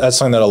that's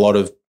something that a lot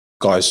of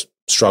guys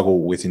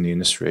struggle with in the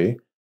industry.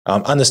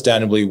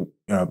 Understandably,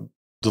 the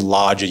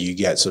larger you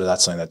get, sort of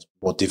that's something that's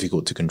more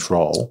difficult to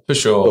control. For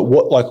sure.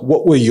 But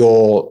what were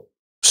your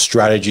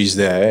strategies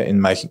there in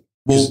making?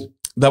 Well,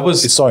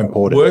 it's so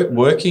important.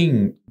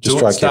 Working, just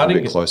try to keep it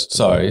a bit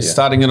closer.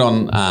 Starting it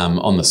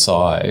on the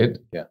side.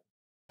 Yeah.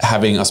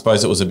 Having, I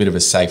suppose it was a bit of a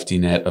safety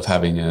net of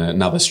having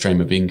another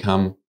stream of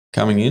income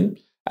coming in,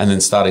 and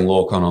then starting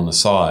Llorcon on the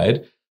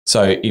side.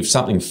 So if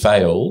something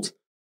failed,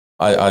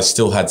 I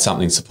still had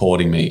something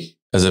supporting me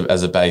as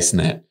a base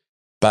net.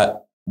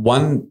 But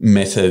one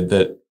method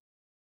that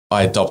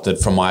I adopted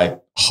from my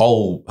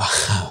whole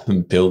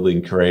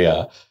building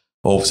career,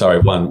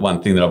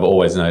 one thing that I've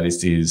always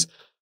noticed is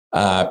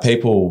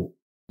people,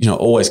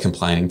 always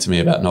complaining to me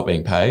about not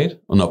being paid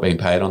or not being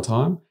paid on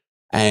time.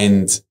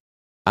 And,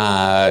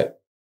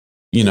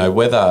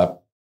 whether,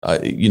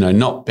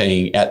 not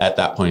being at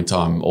that point in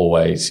time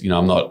always,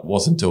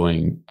 wasn't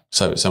doing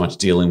so much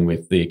dealing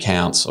with the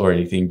accounts or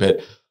anything.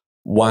 But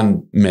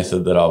one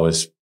method that I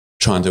was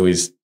trying to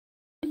is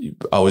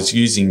I was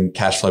using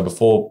cash flow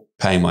before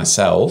paying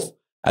myself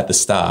at the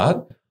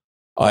start.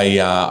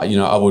 I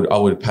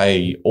would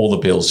pay all the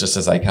bills just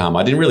as they come.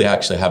 I didn't really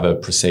actually have a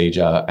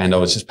procedure, and I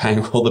was just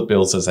paying all the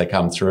bills as they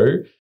come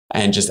through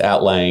and just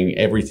outlaying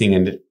everything,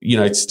 and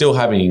still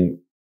having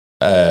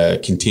a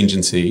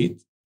contingency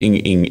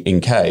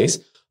in case,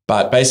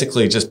 but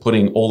basically just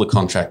putting all the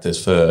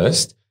contractors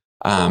first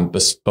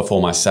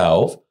before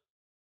myself,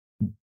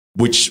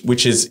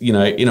 which is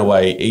in a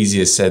way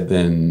easier said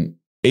than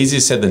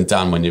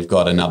done when you've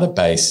got another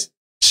base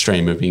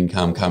stream of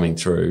income coming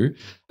through,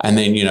 and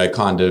then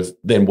kind of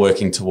then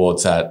working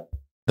towards that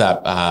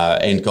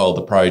end goal of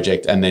the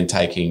project, and then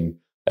taking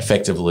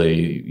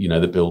effectively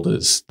the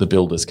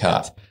builder's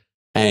cut.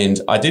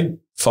 And I did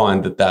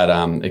find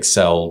that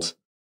excelled.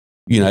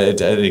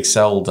 It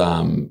excelled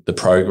the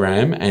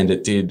program, and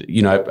it did.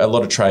 A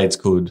lot of trades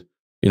could,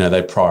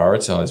 they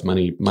prioritize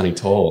money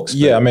talks.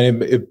 Yeah, I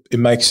mean, it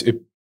makes it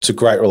it's a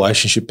great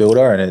relationship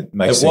builder, and it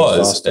makes it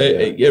was. faster,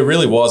 it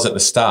really was at the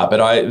start.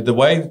 But the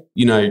way,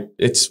 you know,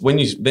 it's when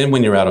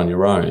you're out on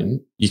your own,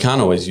 you can't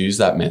always use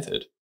that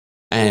method.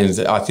 And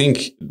I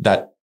think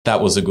that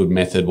was a good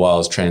method while I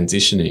was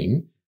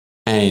transitioning,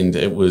 and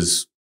it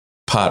was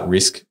part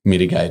risk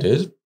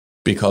mitigated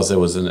because there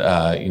was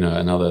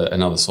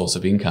another source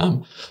of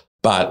income.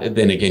 But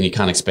then again, you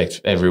can't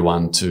expect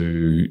everyone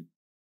to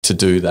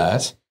do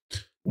that.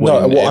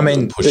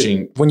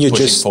 Pushing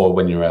forward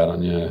when you're out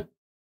on your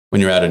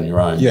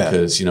own, yeah.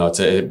 because, you know,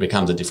 it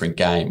becomes a different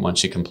game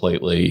once you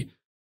completely,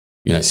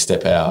 you know,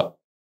 step out.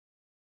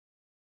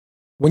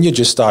 When you're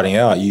just starting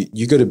out,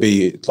 you got to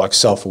be like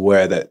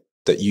self-aware that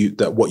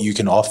what you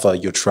can offer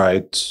your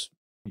trades,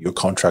 your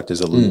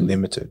contractors are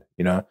limited.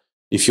 You know,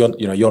 if you're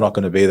not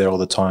going to be there all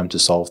the time to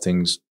solve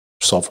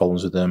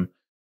problems with them.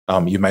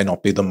 You may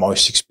not be the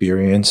most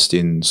experienced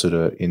in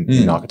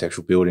in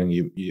architectural building.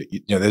 You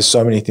know, there's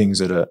so many things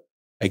that are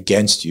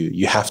against you.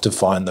 You have to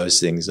find those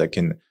things that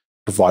can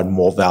provide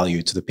more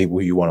value to the people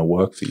who you want to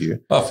work for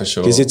you. Oh, for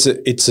sure. Because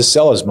it's a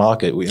seller's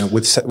market. You know,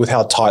 with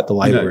how tight the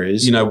labor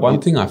is. You know, one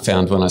thing I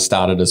found when I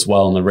started as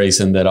well, and the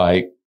reason that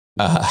I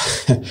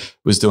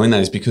was doing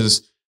that is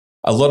because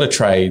a lot of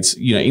trades,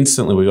 you know,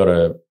 instantly we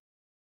got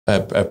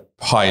a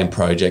high-end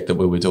project that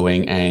we were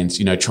doing, and,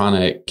 you know,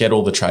 trying to get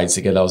all the trades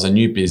together. I was a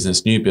new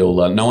business, new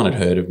builder. No one had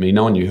heard of me.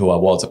 No one knew who I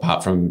was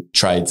apart from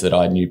trades that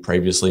I knew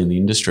previously in the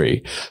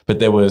industry. But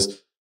there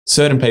was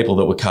certain people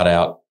that were cut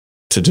out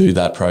to do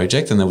that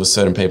project, and there were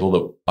certain people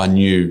that I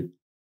knew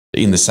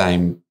in the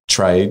same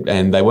trade,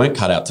 and they weren't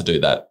cut out to do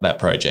that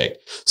project.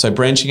 So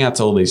branching out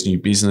to all these new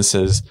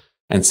businesses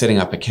and setting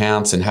up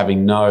accounts and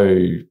having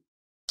no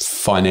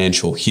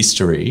financial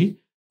history,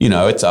 you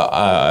know, it's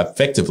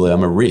effectively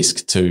I'm a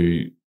risk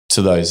to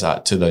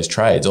those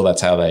trades, or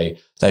that's how they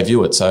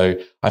view it. So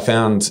I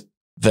found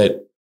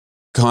that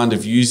kind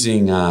of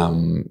using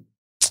a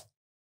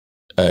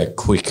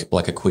quick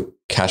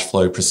cash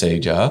flow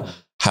procedure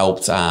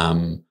helped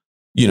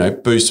you know,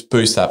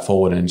 boost that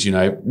forward, and, you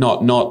know,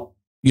 not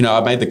you know,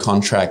 I made the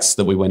contracts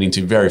that we went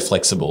into very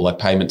flexible, like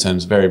payment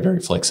terms very, very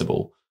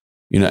flexible,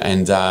 you know,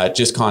 and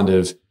just kind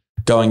of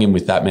going in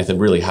with that method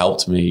really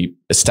helped me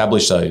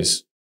establish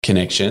those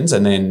connections,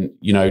 and then,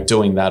 you know,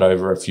 doing that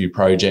over a few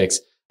projects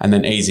and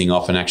then easing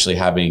off and actually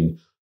having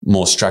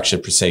more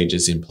structured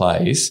procedures in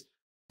place,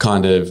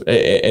 kind of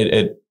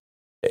it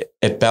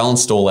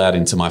balanced all out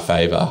into my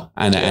favor,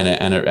 and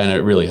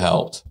it really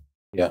helped.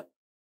 Yeah.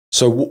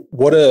 So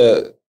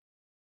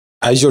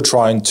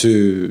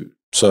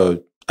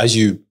as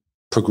you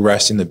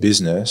progress in the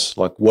business,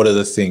 like, what are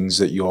the things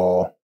that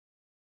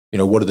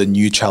what are the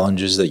new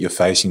challenges that you're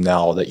facing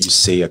now, or that you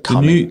see are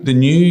coming? The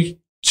new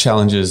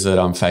challenges that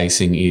I'm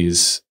facing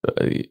is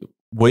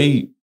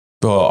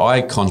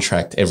I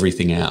contract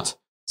everything out.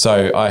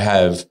 So I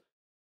have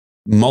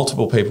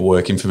multiple people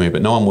working for me,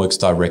 but no one works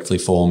directly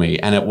for me,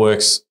 and it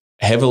works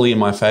heavily in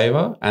my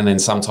favor, and then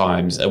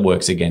sometimes it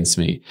works against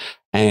me.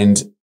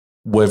 And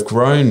we've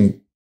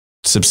grown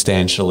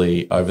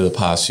substantially over the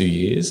past few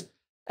years,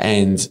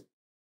 and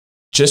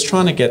just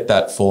trying to get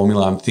that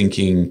formula, I'm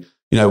thinking,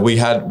 you know, we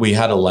had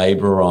a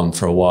labourer on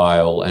for a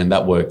while, and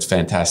that worked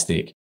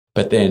fantastic.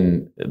 But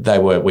then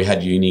we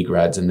had uni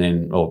grads, and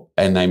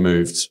they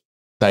moved.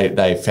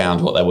 They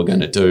found what they were going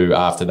to do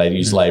after they'd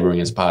used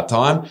labouring as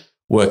part-time,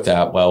 worked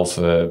out well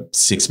for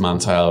 6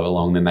 months, however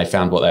long. Then they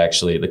found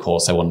the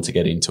course they wanted to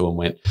get into, and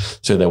went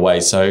through their way.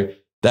 So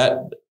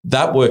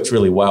that worked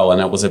really well,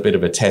 and that was a bit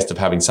of a test of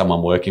having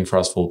someone working for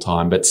us full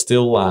time. But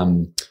still,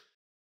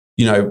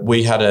 you know,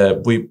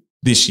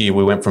 this year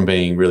we went from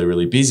being really,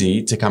 really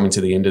busy to coming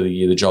to the end of the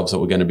year. The jobs that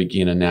were going to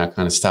begin are now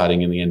kind of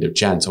starting in the end of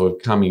Jan. So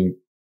we're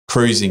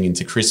cruising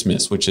into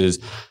Christmas, which is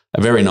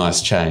a very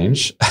nice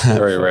change.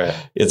 Very rare.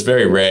 It's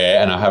very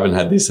rare, and I haven't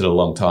had this in a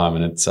long time,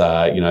 and it's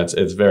you know,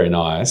 it's very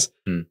nice.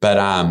 But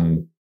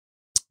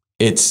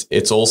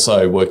it's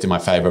also worked in my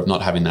favor of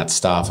not having that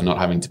staff and not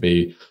having to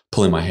be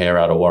pulling my hair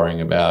out or worrying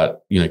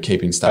about, you know,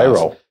 keeping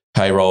staff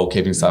payroll,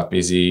 keeping staff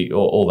busy,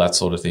 all that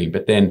sort of thing.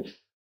 But then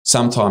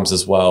sometimes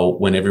as well,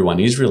 when everyone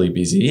is really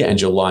busy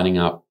and you're lining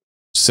up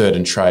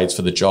certain trades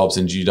for the jobs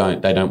and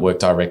they don't work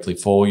directly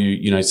for you,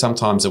 you know,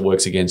 sometimes it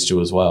works against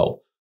you as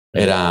well.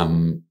 It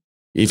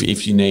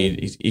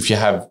if you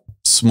have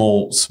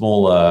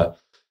smaller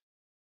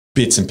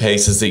bits and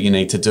pieces that you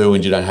need to do,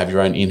 and you don't have your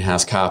own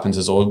in-house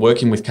carpenters, or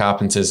working with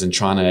carpenters and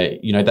trying to,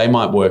 you know, they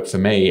might work for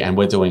me and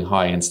we're doing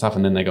high-end stuff,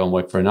 and then they go and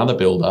work for another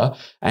builder,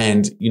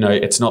 and, you know,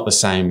 it's not the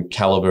same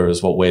caliber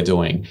as what we're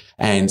doing.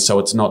 And so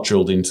it's not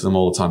drilled into them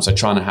all the time. So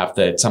trying to have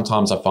that,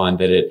 sometimes I find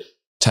that it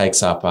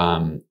takes up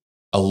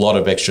a lot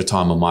of extra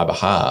time on my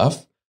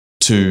behalf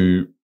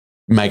to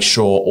make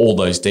sure all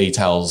those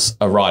details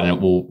are right. And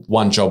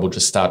one job will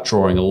just start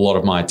drawing a lot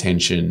of my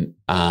attention,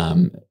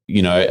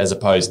 you know, as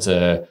opposed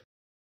to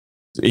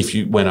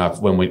when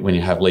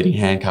you have leading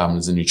hand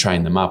carpenters and you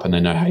train them up and they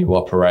know how you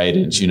operate,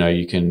 and, you know,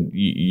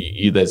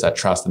 you there's that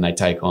trust, and they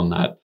take on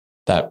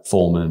that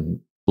foreman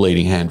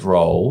leading hand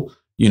role.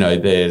 You know,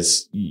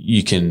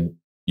 you can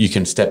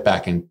step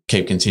back and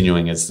keep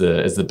continuing as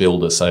the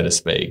builder, so to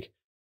speak.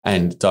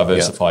 and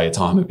diversify your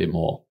time a bit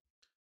more.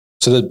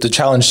 So the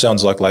challenge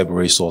sounds like labour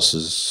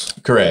resources.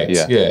 Correct.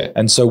 Yeah.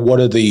 And so what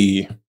are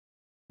the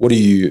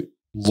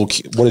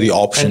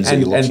options that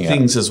you're looking at? And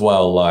things as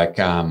well, like,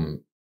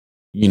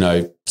 you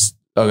know,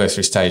 I'll go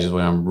through stages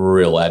where I'm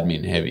real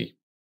admin heavy,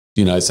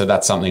 you know, so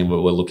that's something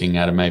we're looking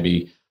at, and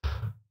maybe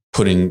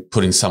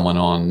putting someone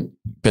on,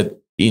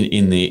 but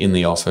in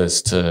the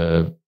office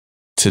to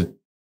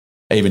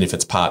even if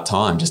it's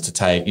part-time, just to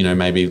take, you know,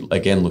 maybe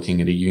again looking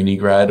at a uni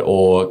grad,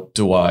 or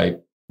do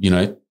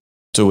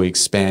we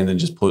expand and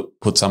just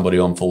put somebody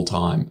on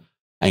full-time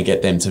and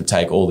get them to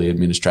take all the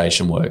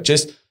administration work?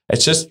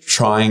 It's just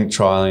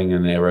trialing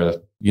and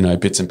error, you know,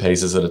 bits and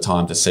pieces at a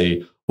time to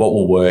see what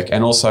will work,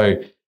 and also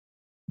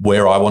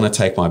where I want to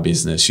take my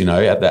business. You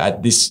know,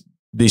 at this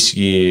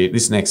year,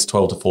 this next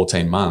 12 to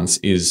 14 months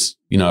is,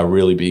 you know, a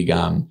really big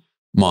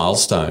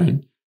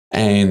milestone,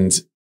 and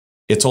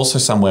it's also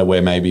somewhere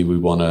where maybe we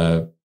want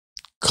to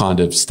kind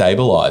of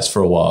stabilize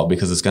for a while,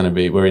 because it's going to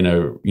be, we're in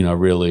a, you know,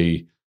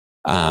 really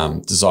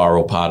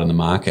desirable part of the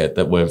market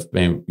that we've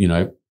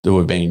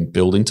been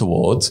building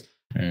towards,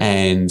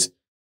 and,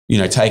 you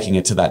know, taking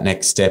it to that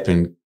next step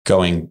and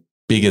going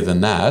bigger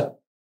than that.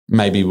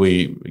 Maybe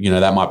you know,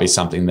 that might be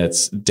something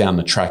that's down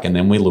the track, and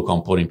then we look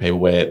on putting people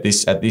where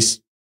at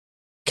this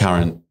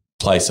current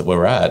place that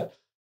we're at,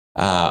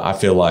 I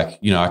feel like,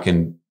 you know, I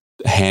can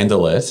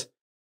handle it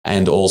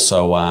and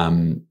also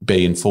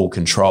be in full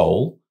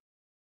control.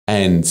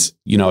 And,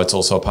 you know, it's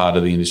also a part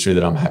of the industry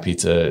that I'm happy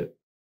to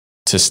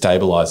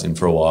stabilize in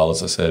for a while,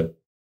 as I said.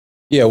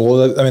 Yeah,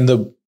 well, I mean,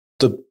 the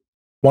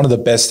one of the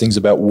best things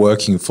about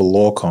working for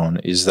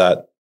Llorcon is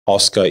that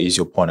Oscar is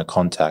your point of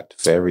contact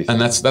for everything.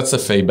 And that's the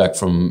feedback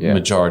from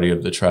majority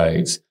of the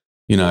trades,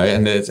 you know,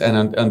 and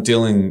I'm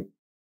dealing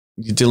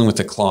with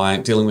the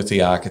client, dealing with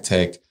the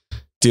architect,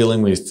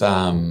 dealing with,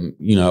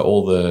 you know,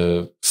 all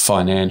the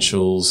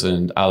financials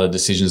and other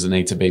decisions that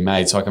need to be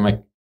made, so I can make,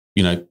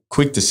 you know,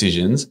 quick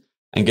decisions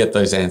and get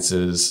those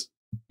answers,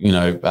 you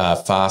know,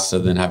 faster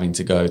than having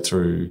to go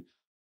through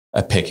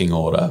a pecking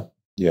order.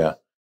 Yeah.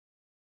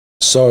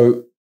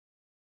 So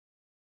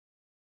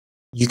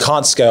you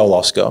can't scale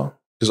Oscar,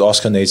 because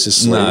Oscar needs to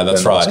sleep. No,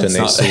 that's right. Oscar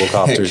needs to look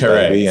after his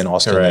baby, and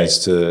Oscar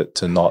needs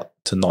to not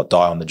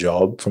die on the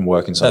job from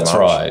working so much. That's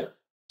right.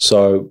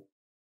 So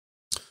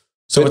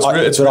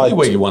it's really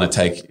where you want to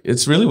take.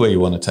 It's really where you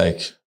want to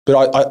take.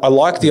 But I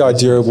like the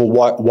idea of,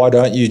 well, why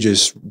don't you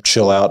just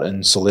chill out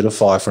and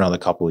solidify for another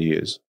couple of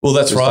years? Well,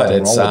 that's right.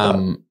 It's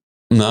no,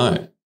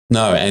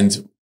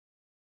 and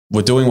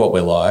we're doing what we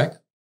like.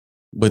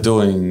 We're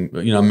doing,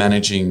 you know,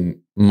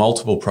 managing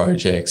multiple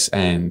projects,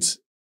 and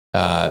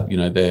you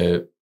know,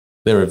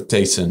 they're of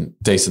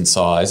decent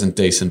size and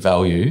decent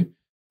value,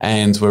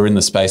 and we're in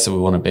the space that we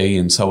want to be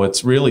in. So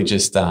it's really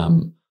just I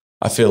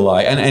feel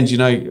like, and you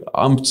know,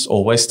 I'm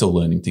always still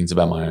learning things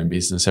about my own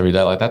business every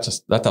day. Like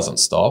that doesn't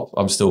stop.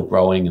 I'm still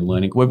growing and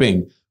learning. We've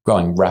been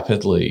growing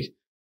rapidly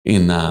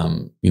in,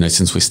 you know,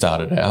 since we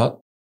started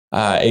out,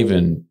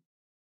 even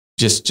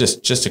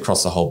just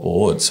across the whole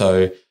board.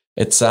 So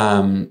it's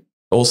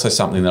also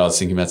something that I was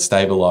thinking about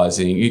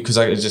stabilizing, because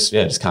I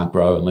just can't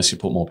grow unless you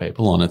put more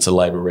people on. It's a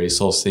labor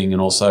resource thing,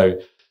 and also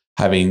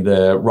having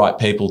the right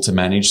people to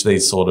manage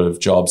these sort of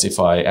jobs. If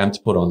I am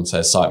to put on, say,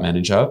 a site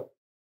manager,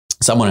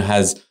 someone who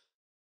has,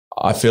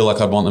 I feel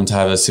like I'd want them to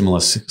have a similar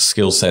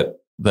skill set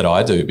that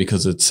I do,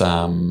 because it's,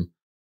 you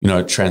know,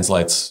 it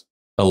translates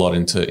a lot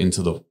into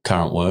the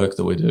current work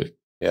that we do.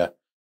 Yeah.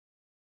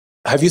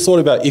 Have you thought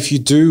about, if you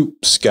do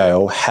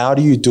scale, how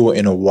do you do it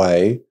in a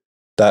way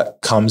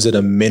that comes at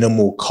a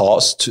minimal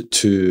cost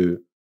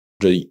to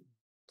the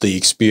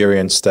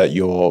experience that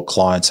your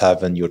clients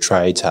have and your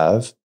trades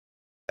have?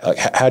 Like,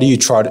 how do you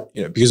try to,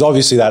 you know, because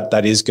obviously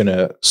that is going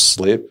to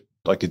slip.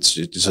 Like, it's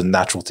just a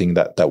natural thing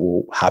that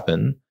will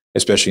happen,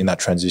 especially in that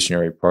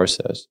transitionary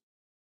process.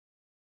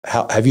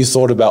 Have you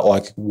thought about,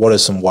 like, what are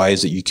some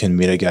ways that you can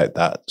mitigate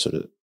that sort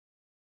of?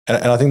 And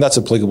I think that's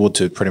applicable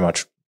to pretty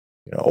much,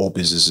 you know, all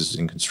businesses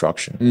in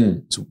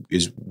construction.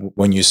 Is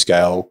when you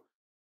scale,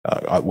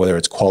 whether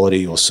it's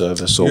quality or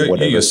service or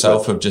whatever. You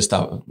yourself have just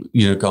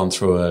you know, gone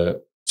through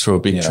a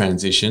big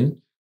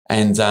transition,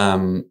 and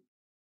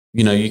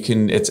you know, you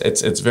can. It's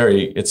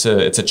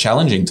a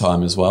challenging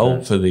time as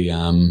well for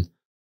the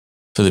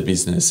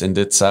business, and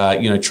it's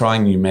you know,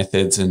 trying new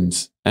methods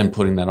and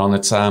putting that on.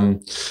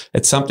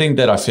 It's something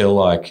that I feel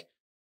like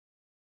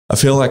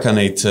I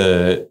need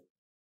to,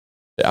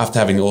 after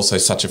having also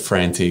such a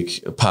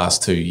frantic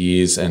past 2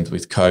 years, and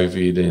with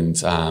COVID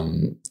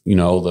and you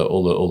know,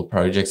 all the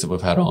projects that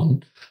we've had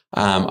on,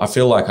 I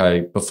feel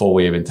like before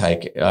we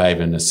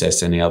even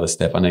assess any other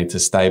step, I need to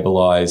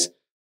stabilize,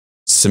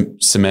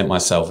 cement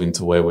myself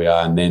into where we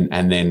are, and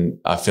then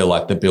I feel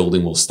like the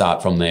building will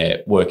start from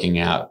there, working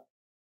out,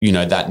 you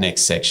know, that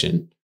next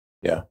section.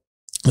 Yeah.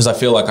 Because I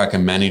feel like I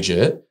can manage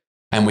it,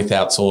 and with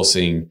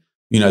outsourcing,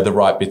 you know, the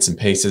right bits and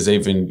pieces,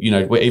 even, you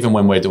know, even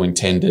when we're doing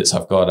tenders,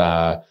 I've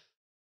got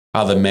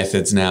other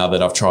methods now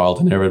that I've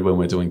trialed and errored when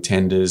we're doing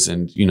tenders,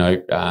 and, you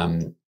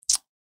know,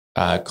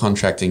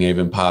 contracting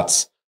even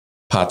parts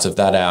parts of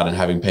that out and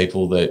having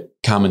people that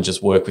come and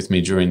just work with me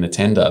during the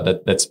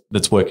tender,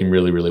 that's working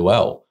really, really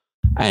well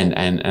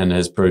and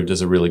has proved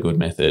as a really good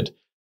method.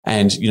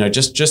 And, you know,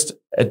 just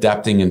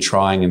adapting and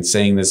trying and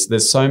seeing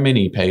there's so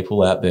many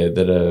people out there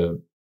that are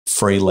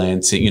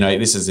freelancing, you know,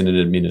 this is in an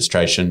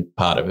administration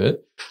part of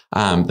it,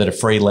 that are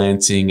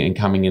freelancing and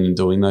coming in and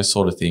doing those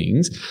sort of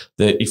things,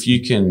 that if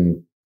you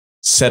can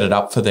set it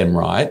up for them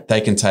right,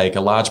 they can take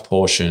a large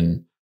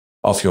portion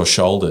off your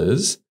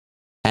shoulders.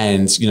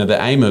 And, you know,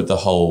 the aim of the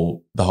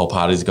whole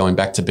part is going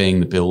back to being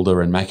the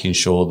builder and making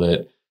sure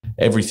that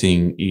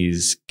everything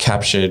is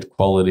captured,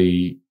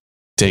 quality,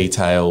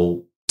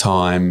 detail,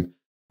 time,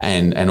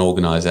 and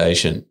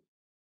organisation,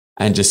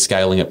 and just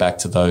scaling it back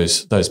to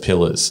those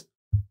pillars.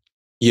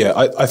 Yeah,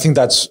 I think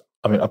that's,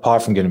 I mean,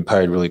 apart from getting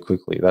paid really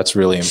quickly, that's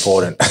really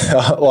important.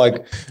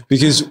 Like,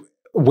 because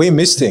we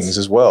miss things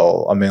as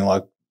well. I mean,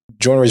 like,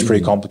 joinery is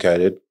pretty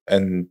complicated,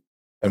 and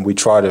we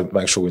try to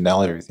make sure we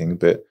nail everything,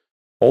 but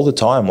all the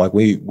time, like,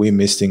 we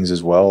miss things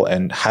as well.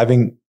 And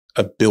having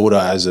a builder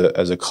as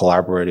a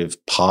collaborative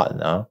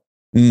partner,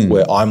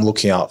 where I'm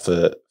looking out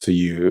for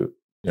you,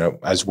 you know,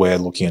 as we're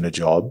looking at a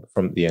job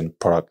from the end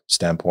product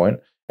standpoint,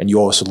 and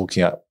you're also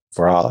looking out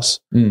for us,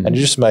 and it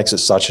just makes it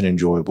such an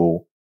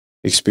enjoyable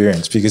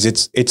experience, because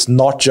it's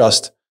not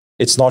just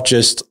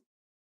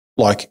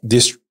like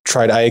this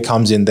trade A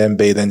comes in, then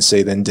B, then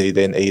C, then D,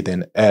 then E,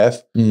 then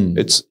F.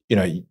 It's, you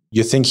know,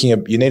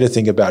 you need to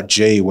think about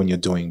G when you're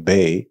doing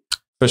B.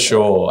 For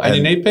sure. And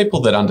you need people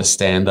that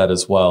understand that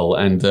as well.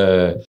 And,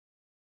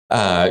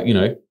 you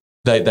know,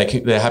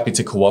 they're happy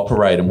to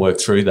cooperate and work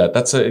through that.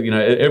 That's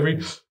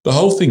the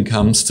whole thing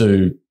comes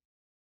to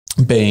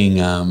being,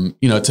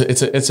 you know,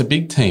 it's a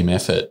big team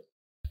effort.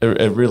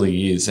 It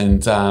really is.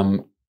 And,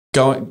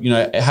 you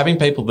know, having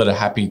people that are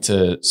happy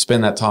to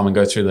spend that time and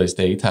go through those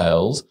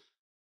details,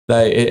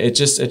 it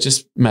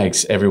just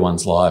makes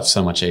everyone's life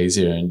so much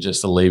easier and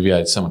just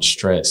alleviates so much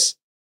stress.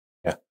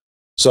 Yeah.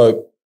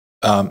 So,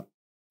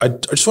 I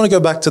just want to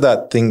go back to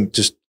that thing,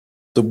 just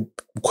the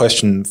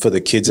question for the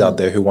kids out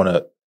there who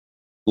a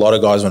lot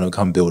of guys want to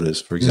become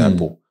builders, for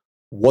example.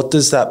 What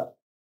does that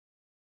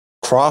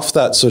craft,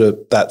 that sort of,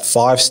 that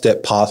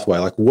 5-step pathway,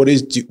 like what do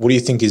you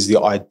think is the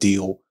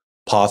ideal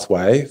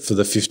pathway for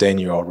the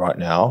 15-year-old right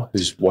now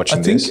who's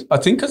watching this? I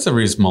think because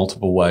there is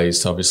multiple ways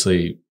to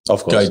obviously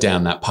go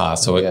down that path.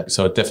 So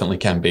it definitely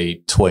can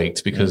be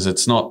tweaked, because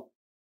it's not,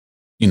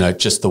 you know,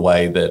 just the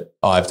way that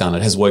I've done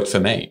it has worked for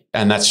me.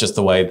 And that's just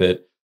the way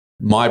that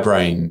my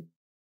brain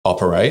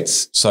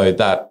operates. So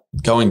that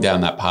going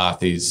down that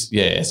path is,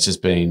 it's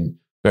just been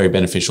very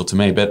beneficial to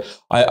me. But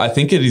I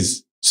think it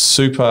is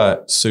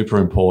super, super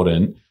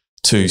important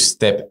to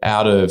step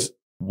out of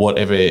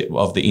whatever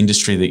of the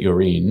industry that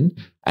you're in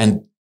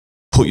and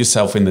put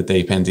yourself in the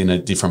deep end in a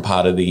different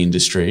part of the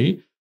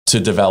industry to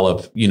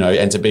develop, you know,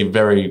 and to be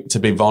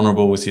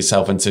vulnerable with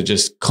yourself and to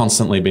just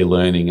constantly be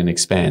learning and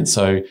expand.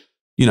 So,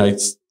 you know,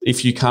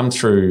 if you come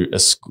through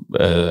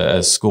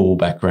a school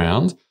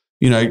background,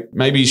 you know,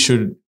 maybe you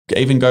should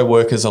even go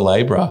work as a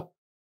labourer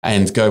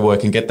and go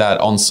work and get that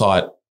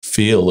on-site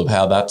feel of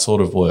how that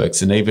sort of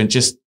works, and even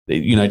just,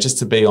 you know, just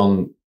to be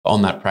on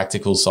that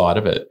practical side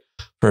of it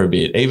for a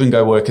bit. Even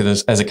go work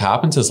as a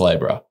carpenter's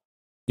labourer.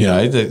 You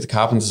know, the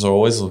carpenters are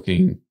always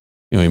looking,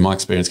 you know, in my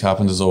experience,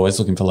 carpenters are always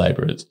looking for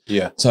labourers.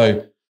 Yeah.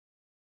 So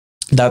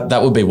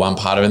that would be one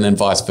part of it, and then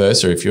vice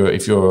versa.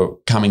 If you're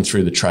coming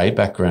through the trade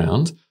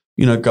background,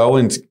 you know, go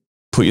and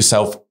put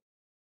yourself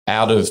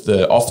off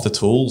the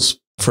tools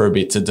for a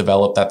bit to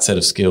develop that set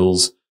of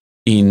skills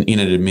in an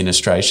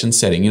administration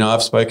setting. You know,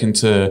 I've spoken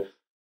to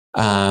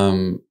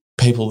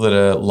people that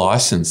are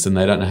licensed and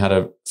they don't know how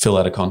to fill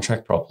out a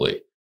contract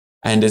properly,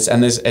 and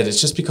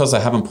it's just because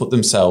they haven't put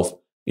themselves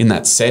in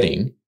that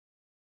setting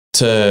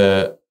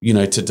to, you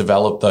know, to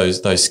develop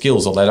those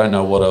skills, or they don't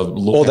know what a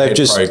look-ahead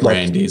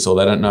program is, or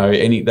they don't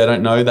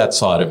know that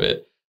side of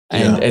it,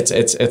 and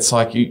it's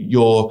like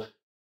you're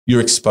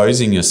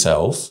exposing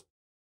yourself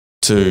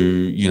to,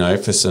 you know,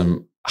 for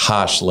some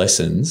harsh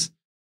lessons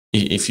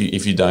if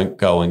you don't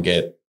go and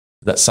get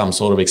that some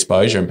sort of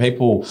exposure. And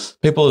people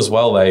as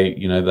well,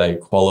 they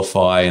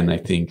qualify and they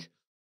think,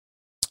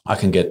 I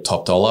can get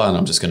top dollar and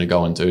I'm just going to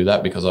go and do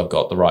that because I've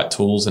got the right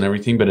tools and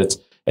everything. But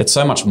it's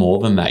so much more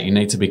than that. You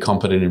need to be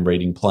competent in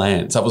reading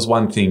plans. That was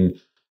one thing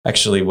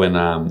actually when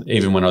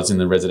even when I was in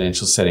the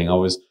residential setting,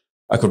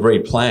 I could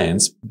read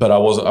plans, but I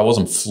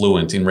wasn't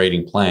fluent in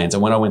reading plans.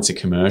 And when I went to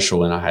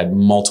commercial and I had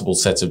multiple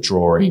sets of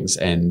drawings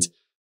and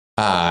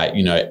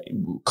you know,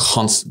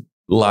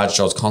 large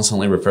jobs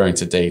constantly referring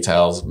to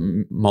details,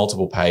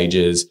 multiple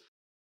pages,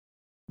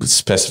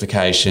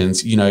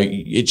 specifications, you know,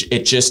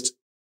 it just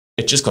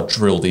got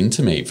drilled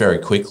into me very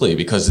quickly,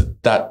 because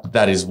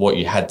that is what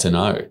you had to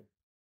know.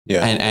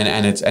 Yeah.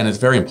 And it's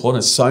very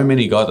important. So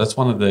many guys, that's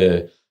one of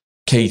the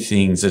key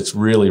things that's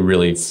really,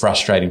 really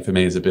frustrating for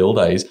me as a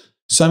builder is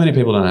so many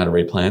people don't know how to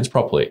read plans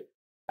properly,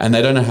 and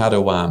they don't know how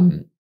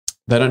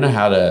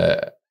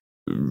to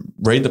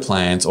read the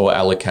plans or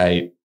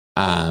allocate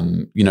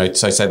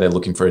So say they're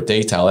looking for a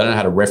detail, they don't know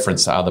how to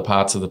reference to other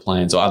parts of the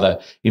plans or other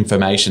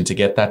information to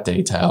get that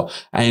detail.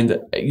 And,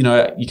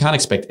 you can't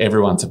expect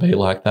everyone to be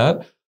like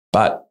that,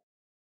 but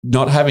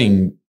not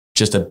having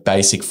just a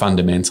basic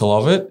fundamental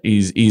of it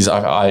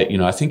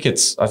I think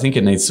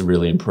it needs to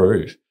really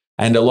improve.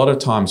 And a lot of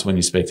times when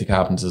you speak to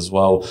carpenters as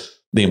well,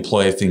 the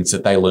employer thinks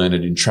that they learn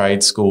it in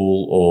trade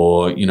school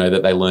or,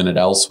 that they learn it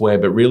elsewhere,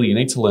 but really you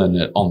need to learn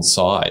it on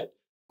site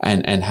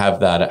and have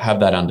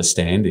that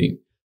understanding.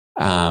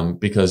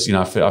 Because,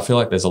 I feel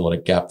like there's a lot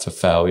of gap for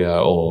failure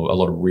or a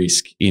lot of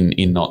risk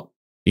in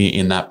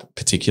that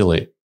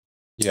particularly.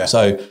 Yeah.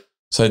 So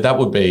that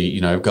would be,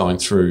 going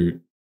through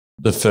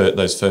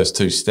those first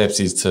two steps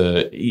is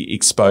to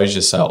expose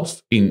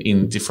yourself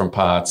in different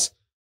parts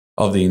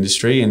of the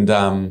industry and,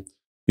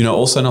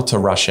 also not to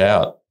rush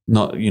out,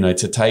 not,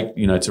 to take,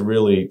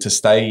 to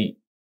stay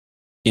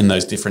in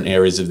those different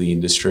areas of the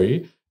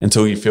industry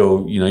until you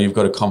feel, you've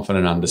got a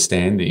confident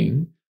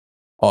understanding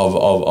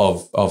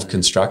of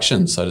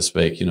construction, so to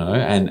speak,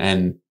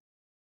 and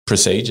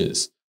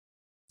procedures.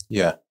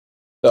 Yeah.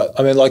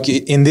 I mean, like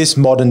in this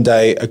modern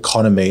day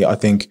economy, I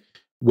think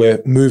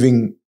we're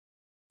moving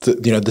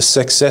the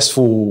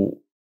successful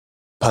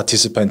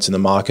participants in the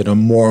market are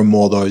more and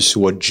more those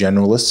who are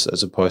generalists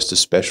as opposed to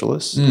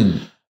specialists.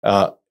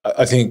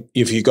 I think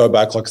if you go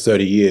back like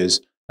 30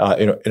 years,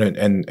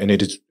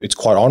 it's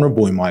quite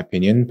honorable in my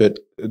opinion, but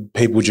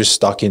people just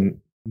stuck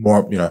in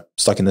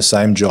the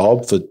same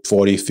job for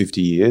 40,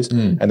 50 years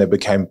and they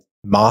became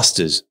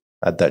masters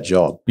at that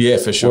job. Yeah,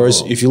 for sure.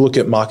 Whereas if you look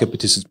at market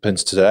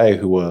participants today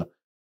who are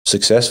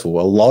successful,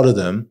 a lot of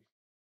them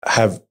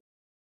have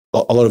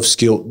a lot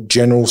of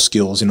general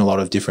skills in a lot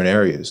of different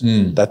areas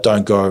that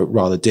don't go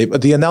rather deep.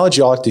 But the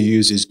analogy I like to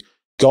use is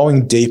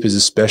going deep as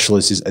a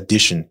specialist is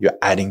addition. You're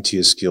adding to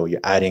your skill. You're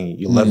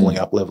leveling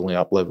up.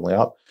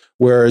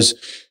 Whereas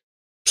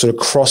sort of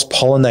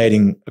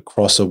cross-pollinating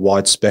across a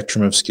wide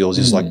spectrum of skills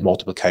is like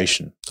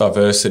multiplication.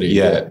 Diversity.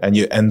 Yeah.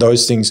 And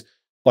those things,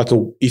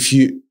 if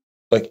you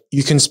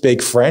can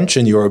speak French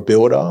and you're a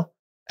builder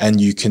and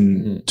you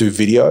can do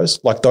videos,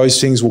 like those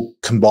things will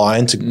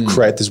combine to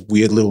create this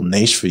weird little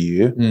niche for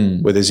you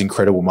where there's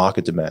incredible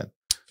market demand.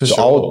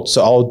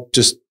 I'll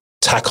just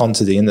tack on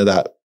to the end of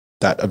that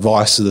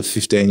advice to the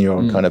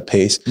 15-year-old kind of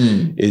piece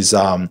is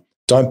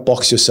don't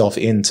box yourself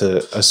into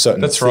a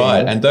certain That's thing.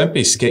 right. And don't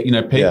be scared.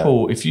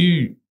 People, if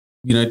you,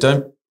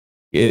 don't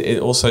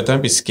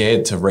be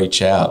scared to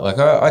reach out. Like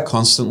I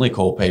constantly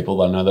call people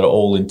that I know that are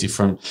all in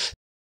different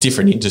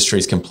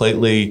industries,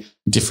 completely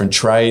different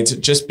trades,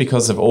 just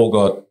because they've all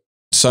got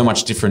so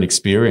much different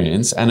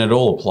experience and it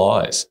all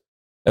applies.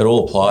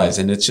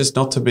 And it's just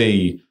not to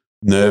be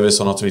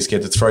nervous or not to be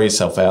scared to throw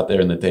yourself out there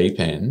in the deep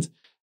end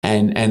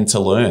and to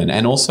learn.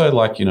 And also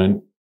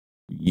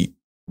you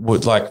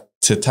would like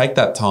to take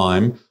that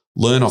time,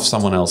 learn off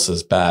someone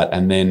else's bat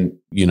and then,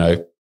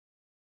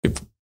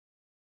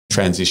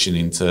 transition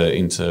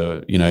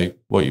into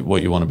what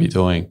you want to be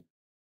doing.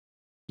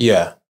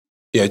 Yeah.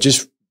 Yeah.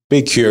 Just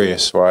be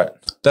curious, right?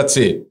 That's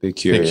it. Be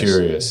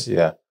curious.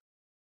 Yeah.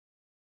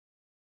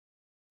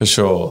 For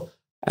sure.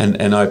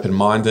 And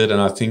open-minded.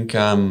 And I think,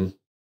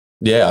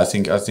 I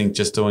think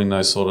just doing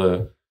those sort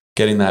of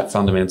getting that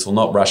fundamental,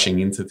 not rushing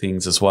into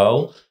things as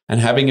well and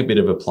having a bit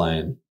of a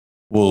plan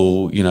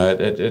will,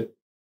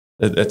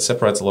 it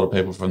separates a lot of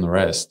people from the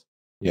rest.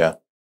 Yeah.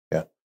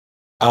 Yeah.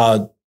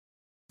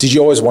 Did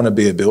you always want to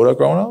be a builder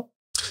growing up?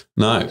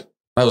 No,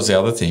 that was the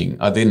other thing.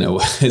 I didn't. It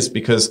was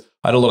because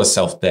I had a lot of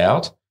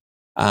self-doubt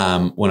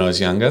when I was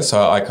younger.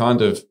 So I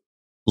kind of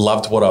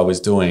loved what I was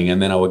doing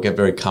and then I would get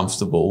very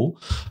comfortable.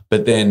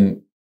 But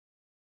then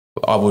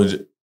I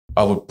would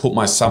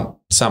put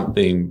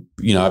something,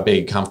 I'd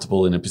be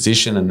comfortable in a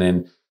position and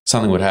then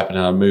something would happen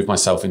and I'd move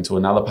myself into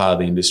another part of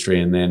the industry.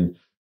 And then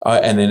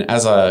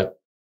as I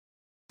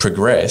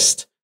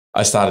progressed,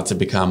 I started to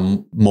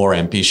become more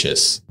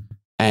ambitious.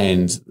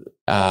 And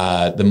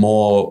the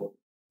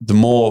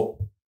more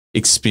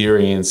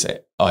experience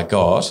I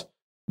got,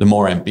 the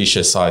more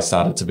ambitious I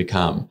started to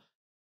become,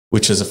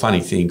 which was a funny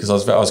thing because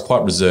I was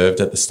quite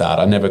reserved at the start.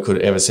 I never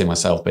could ever see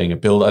myself being a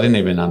builder. I didn't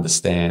even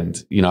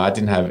understand. I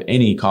didn't have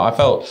any. I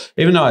felt,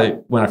 even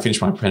though when I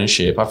finished my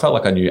apprenticeship, I felt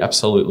like I knew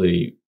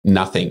absolutely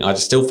nothing. I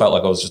just still felt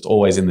like I was just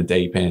always in the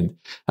deep end.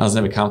 I was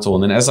never comfortable.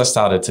 And then as I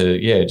started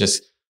to,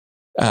 just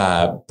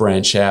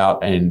branch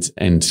out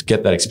and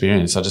get that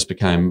experience, I just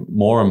became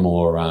more and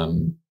more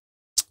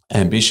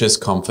ambitious,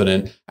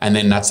 confident, and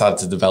then that started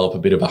to develop a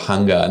bit of a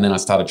hunger. And then I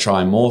started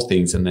trying more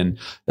things, and then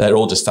that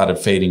all just started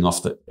feeding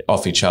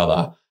off each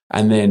other.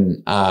 And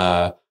then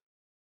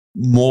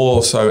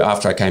more so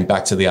after I came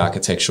back to the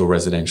architectural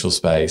residential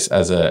space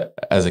as a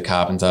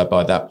carpenter,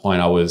 by that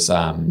point I was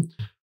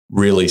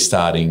really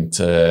starting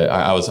to.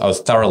 I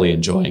was thoroughly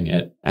enjoying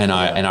it, and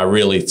I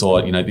really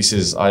thought, this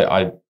is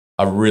I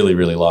really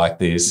really like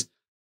this.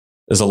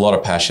 There's a lot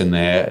of passion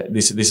there.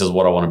 This is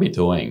what I want to be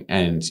doing,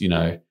 and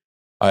I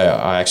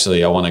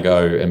want to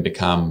go and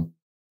become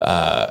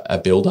a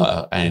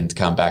builder and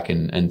come back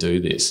and do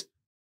this.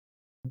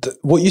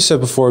 What you said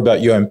before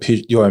about your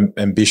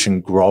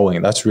ambition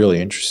growing, that's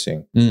really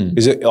interesting.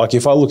 Is it like,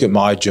 if I look at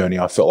my journey,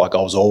 I felt like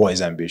I was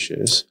always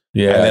ambitious.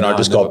 Yeah. And then I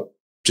just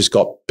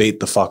got beat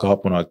the fuck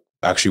up when I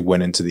actually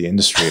went into the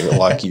industry.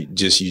 Like you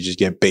just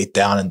get beat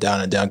down and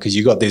down and down because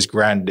you got these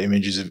grand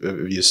images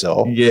of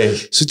yourself. Yeah.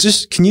 So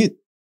can you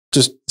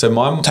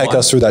take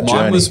us through that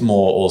journey?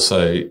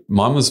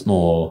 Mine was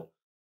more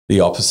the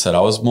opposite.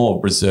 I was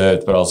more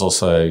reserved, but I was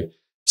also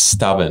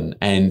stubborn,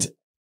 and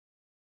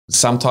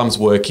sometimes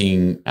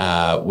working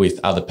with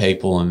other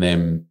people and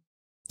them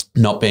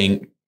not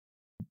being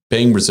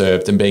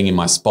reserved and being in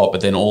my spot, but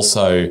then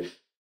also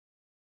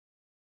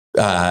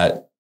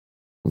I'm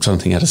trying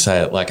to think how to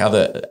say it. Like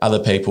other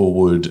people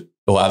would,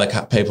 or other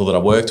people that I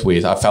worked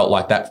with, I felt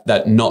like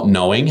that not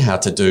knowing how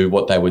to do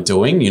what they were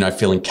doing,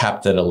 feeling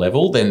capped at a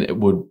level, then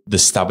the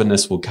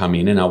stubbornness would come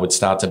in, and I would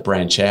start to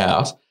branch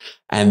out,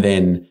 and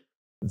then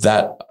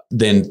that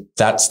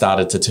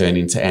started to turn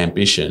into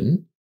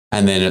ambition,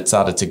 and then it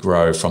started to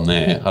grow from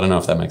there. I don't know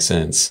if that makes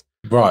sense.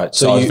 Right.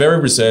 So I was very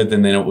reserved,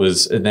 and then it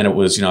was,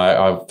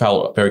 I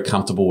felt very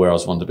comfortable where I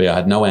was wanted to be. I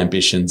had no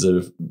ambitions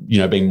of,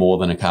 being more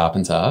than a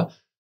carpenter.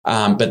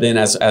 But then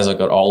as I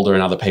got older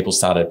and other people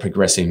started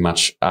progressing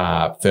much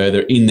further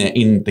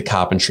in the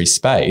carpentry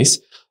space,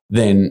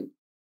 then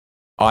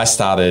I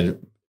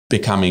started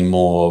becoming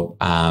more,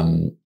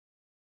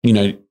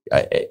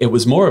 it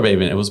was more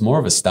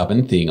of a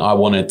stubborn thing. I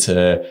wanted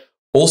to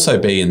also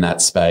be in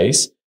that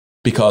space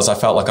because I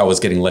felt like I was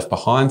getting left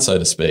behind, so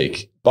to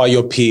speak. By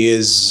your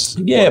peers?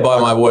 Yeah, by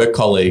my work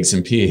colleagues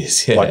and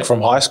peers. Yeah. Like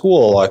from high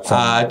school or like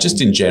from?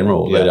 Just in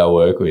general that I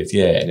work with,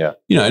 yeah.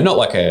 Yeah. Not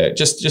like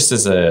just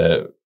as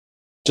a...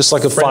 Just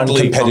like a fun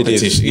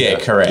competitive. Yeah,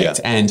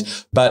 correct. Yeah.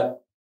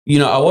 But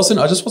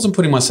I just wasn't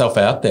putting myself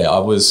out there. I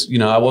was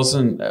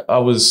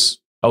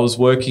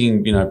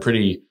working,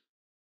 pretty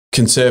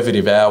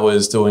conservative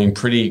hours, doing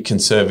pretty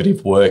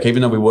conservative work,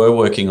 even though we were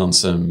working on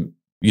some,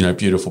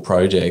 beautiful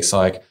projects.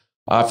 Like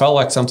I felt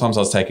like sometimes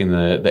I was taking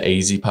the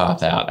easy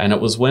path out. And it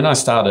was when I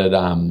started,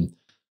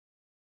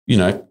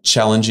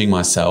 challenging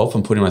myself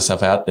and putting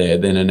myself out there,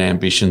 then an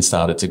ambition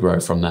started to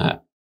grow from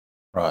that.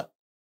 Right.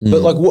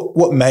 But like,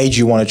 what made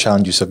you want to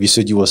challenge yourself? You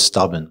said you were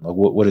stubborn. Like,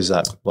 what is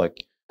that?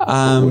 Like,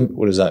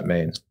 what does that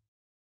mean?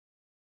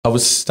 I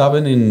was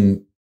stubborn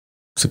I'm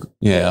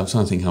trying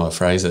to think how I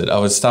phrase it. I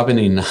was stubborn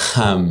as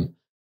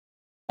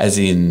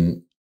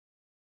in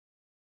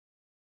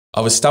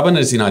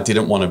I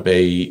didn't want to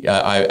be.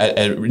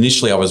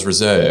 Initially I was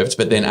reserved,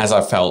 but then as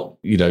I felt,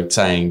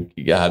 saying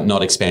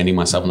not expanding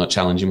myself, not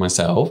challenging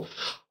myself,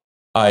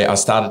 I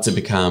started to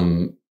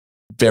become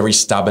very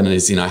stubborn,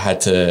 as in I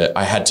had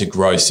to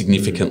grow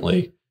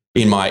significantly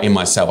in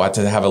myself. I had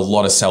to have a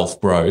lot of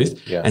self growth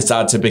and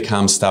started to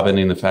become stubborn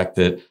in the fact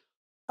that,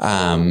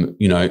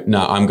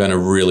 no, I'm going to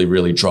really,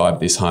 really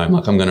drive this home.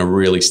 Like I'm going to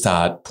really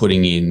start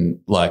putting in,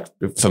 like,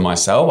 for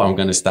myself, I'm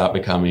going to start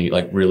becoming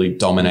like really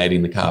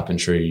dominating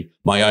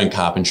my own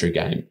carpentry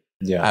game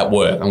at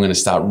work. I'm going to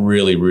start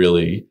really,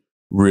 really,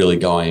 really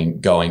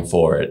going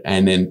for it.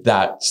 And then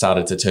that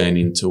started to turn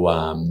into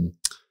an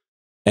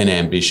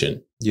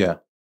ambition. Yeah.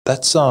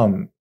 That's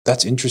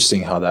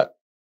interesting how that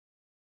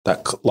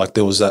like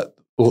there was that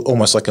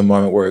almost like a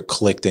moment where it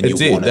clicked and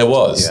There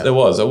was. I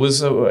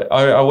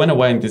went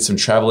away and did some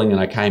traveling, and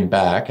I came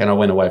back, and I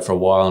went away for a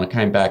while, and I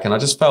came back, and I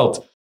just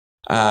felt,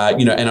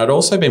 and I'd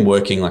also been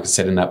working, like I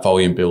said, in that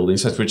volume building,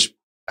 which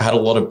had a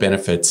lot of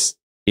benefits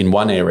in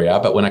one area.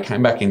 But when I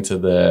came back into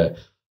the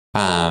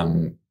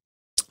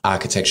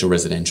architectural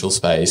residential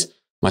space,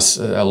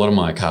 a lot of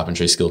my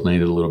carpentry skills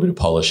needed a little bit of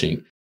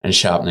polishing and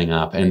sharpening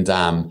up, and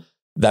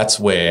that's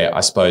where I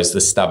suppose the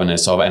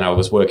stubbornness of, and I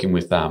was working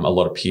with a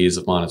lot of peers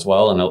of mine as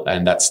well,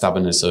 and that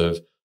stubbornness of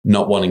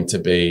not wanting to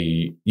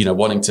be,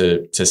 wanting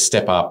to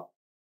step up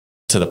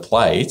to the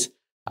plate,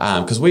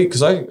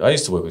 because I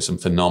used to work with some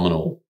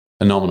phenomenal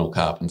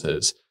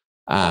carpenters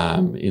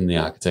in the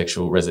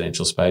architectural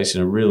residential space,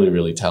 really,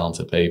 really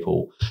talented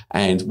people,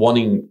 and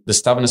the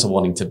stubbornness of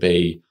wanting to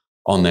be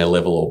on their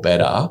level or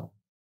better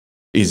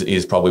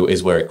is probably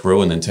where it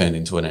grew and then turned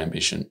into an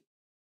ambition.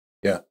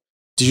 Yeah.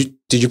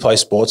 Did you play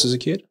sports as a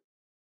kid?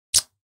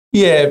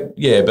 Yeah,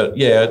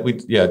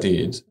 I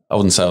did. I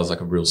wouldn't say I was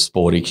like a real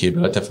sporty kid,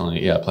 but I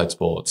definitely, I played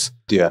sports.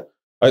 Yeah.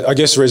 I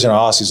guess the reason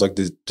I ask is like,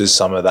 there's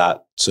some of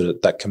that sort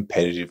of that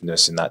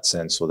competitiveness in that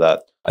sense, or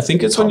that. I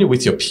think it's when you're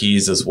with your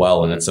peers as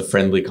well, and it's a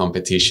friendly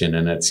competition,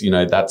 and it's,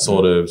 that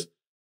sort of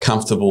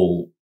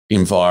comfortable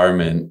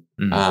environment,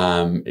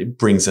 it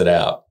brings it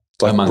out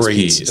like amongst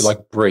peers. It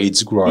like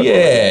breeds growth.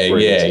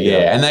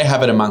 Yeah. And they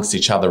have it amongst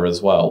each other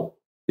as well.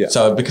 Yeah.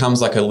 So it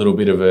becomes like a little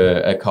bit of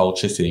a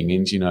culture thing,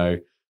 and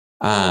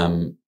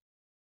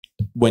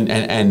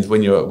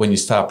when you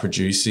start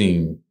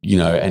producing,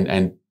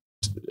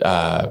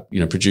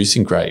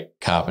 producing great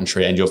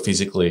carpentry, and you're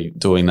physically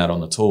doing that on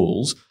the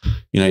tools,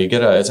 you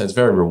get it's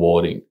very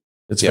rewarding.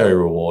 It's very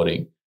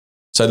rewarding.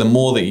 So the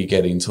more that you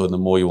get into it, the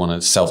more you want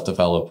to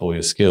self-develop all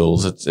your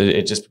skills,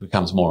 it just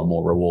becomes more and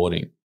more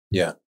rewarding.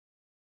 Yeah.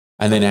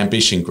 And then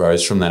ambition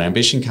grows from that.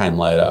 Ambition came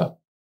later.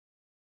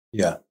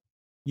 Yeah.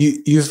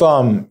 you've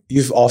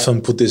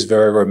often put this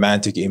very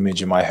romantic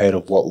image in my head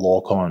of what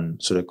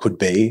Llorcon sort of could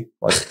be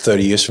like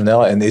 30 years from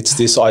now, and it's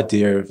this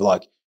idea of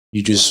like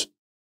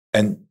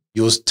and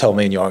you'll tell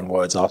me in your own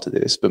words after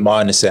this, but my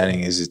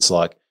understanding is it's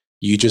like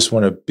you just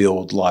want to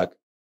build like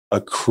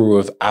a crew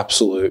of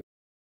absolute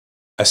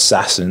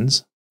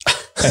assassins,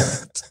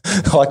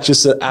 like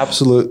just an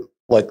absolute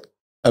like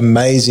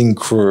amazing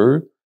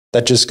crew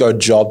that just go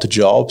job to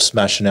job,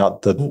 smashing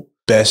out the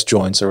best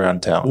joints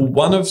around town. Well,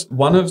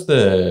 one of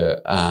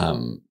the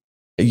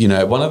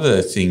one of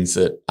the things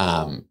that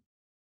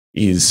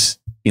is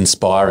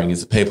inspiring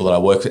is the people that I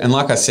work with, and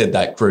like I said,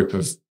 that group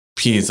of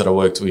peers that I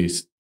worked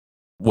with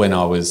when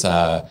I was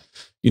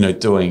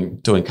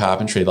doing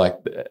carpentry. Like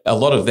a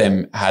lot of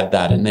them had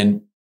that, and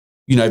then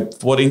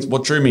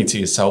what drew me to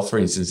yourself, for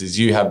instance, is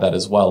you have that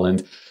as well,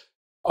 and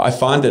I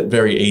find it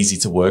very easy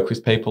to work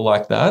with people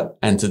like that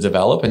and to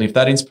develop. And if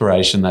that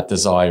inspiration, that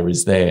desire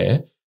is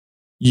there,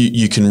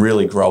 you can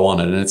really grow on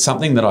it. And it's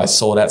something that I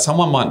sought out.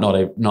 Someone might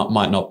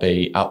not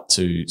be up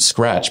to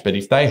scratch, but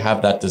if they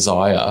have that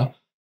desire,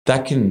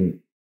 that can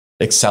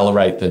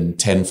accelerate them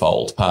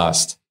tenfold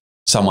past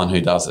someone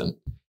who doesn't.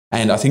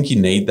 And I think you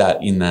need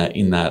that in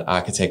that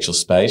architectural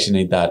space. You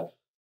need that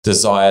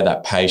desire,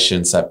 that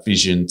patience, that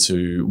vision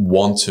to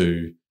want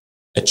to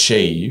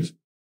achieve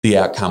the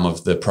outcome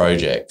of the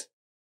project.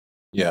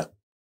 Yeah.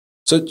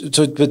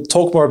 But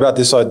talk more about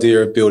this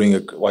idea of building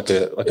So going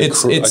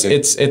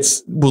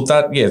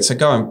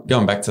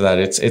back to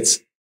that,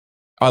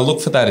 I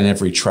look for that in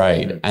every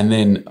trade, and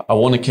then I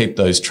want to keep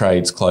those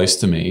trades close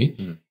to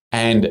me.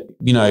 And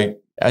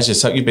as you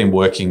said, you've been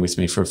working with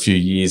me for a few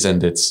years,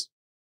 and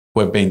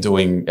I've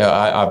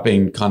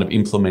been kind of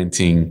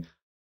implementing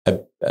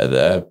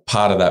a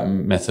part of that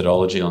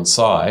methodology on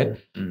site,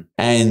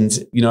 and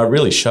it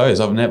really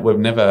shows.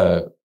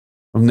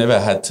 We've never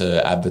had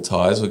to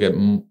advertise. We get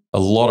a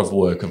lot of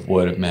work of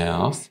word of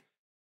mouth,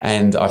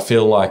 and I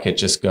feel like it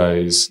just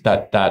goes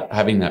that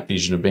having that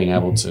vision of being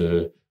able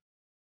to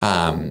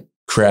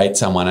create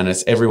someone,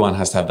 and everyone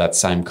has to have that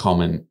same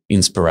common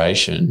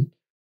inspiration,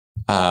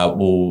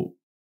 will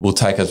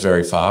take us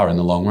very far in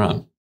the long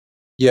run.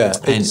 Yeah,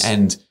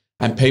 and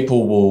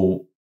people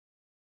will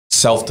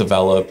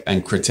self-develop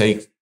and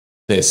critique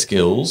their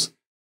skills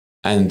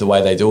and the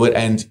way they do it,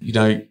 and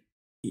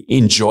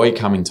enjoy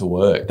coming to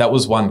work. That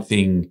was one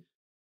thing,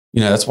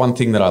 that's one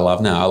thing that I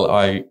love now.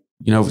 We've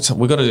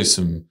got to do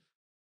some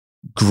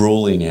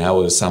grueling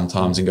hours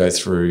sometimes and go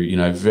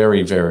through,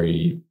 very,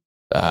 very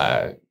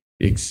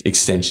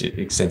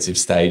extensive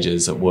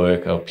stages at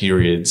work or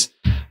periods.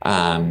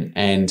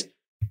 And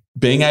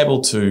being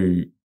able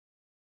to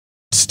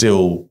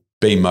still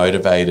be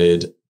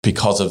motivated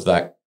because of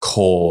that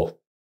core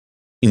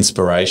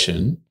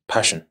inspiration.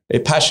 Passion,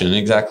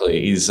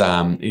 exactly, is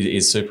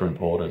super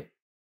important.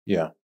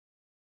 Yeah.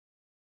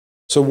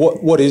 So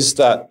what is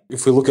that?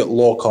 If we look at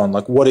Llorcon,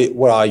 like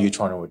what are you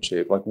trying to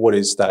achieve? Like what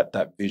is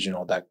that vision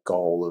or that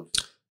goal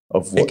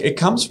of what? It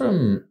comes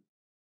from,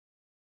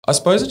 I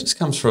suppose it just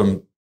comes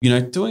from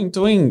doing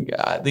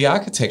the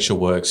architecture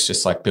works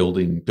just like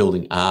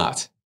building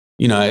art.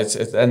 And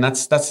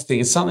that's the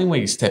thing. It's something where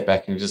you step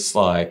back and just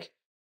like,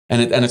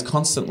 and it's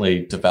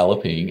constantly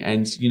developing,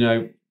 and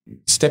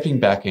stepping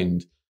back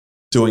and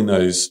doing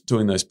those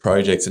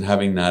projects and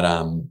having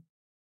that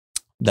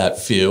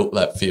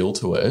feel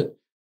to it,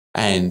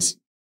 and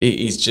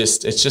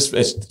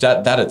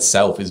that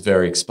itself is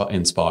very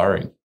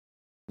inspiring.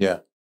 Yeah.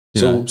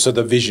 So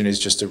the vision is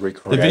just to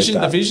recreate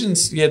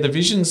the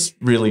vision's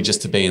really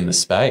just to be in the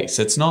space.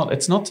 It's not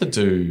to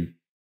do.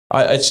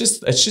 It's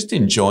just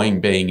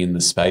enjoying being in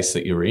the space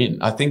that you're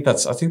in. I think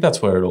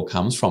that's where it all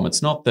comes from.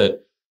 It's not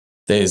that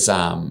there's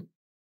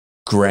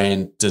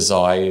grand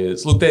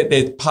desires. Look,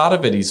 part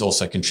of it is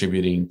also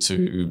contributing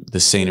to the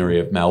scenery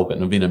of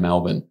Melbourne, of inner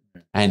Melbourne,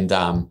 and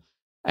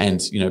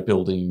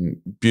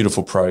building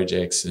beautiful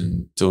projects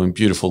and doing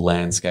beautiful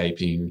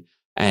landscaping,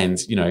 and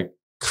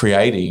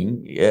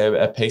creating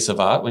a piece of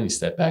art when you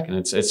step back, and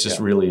it's just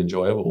really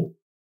enjoyable.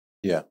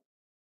 Yeah.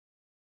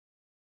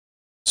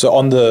 So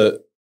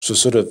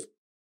sort of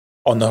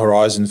on the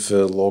horizon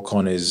for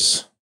Llorcon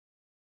is,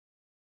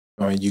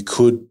 you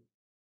could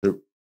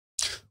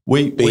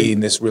be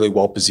in this really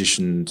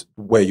well-positioned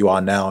where you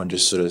are now and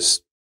just sort of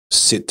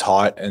sit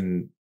tight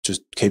and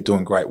just keep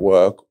doing great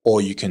work,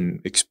 or you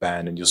can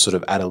expand and you'll sort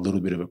of add a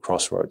little bit of a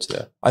crossroads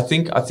there. I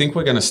think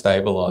we're going to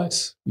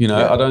stabilize.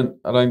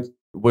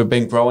 We've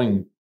been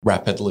growing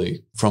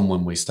rapidly from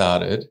when we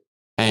started,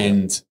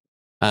 and,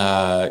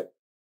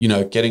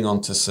 getting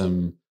onto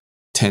some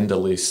tender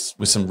lists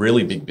with some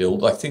really big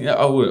build. I think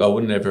I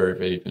would never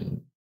have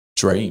even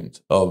dreamed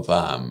of,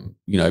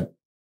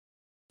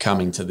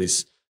 coming to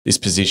this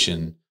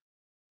position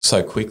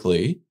so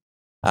quickly,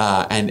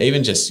 and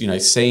even just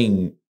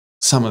seeing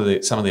some of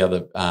the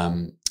other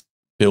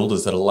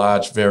builders that are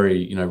large,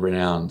 very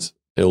renowned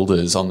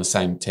builders on the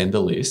same tender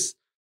list.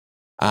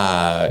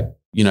 That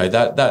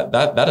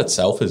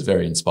itself is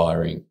very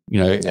inspiring.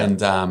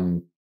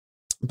 And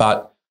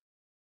but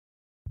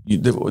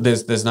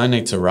there's no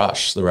need to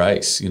rush the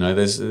race. You know,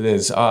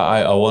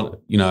 I want,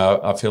 you know,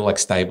 I feel like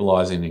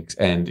stabilizing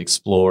and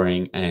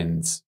exploring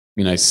and,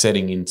 you know,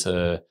 setting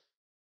into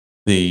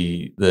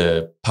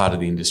the part of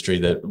the industry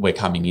that we're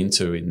coming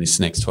into in this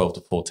next 12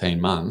 to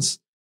 14 months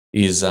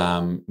is,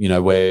 you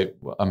know, where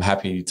I'm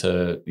happy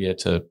to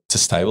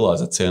stabilize.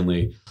 That's the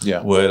only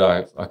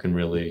word I can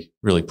really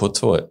put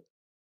to it.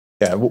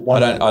 Yeah,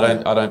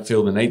 I don't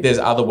feel the need.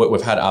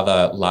 We've had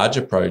other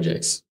larger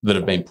projects that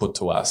have been put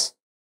to us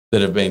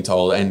that have been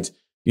told, and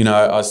you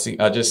know, it's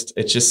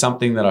just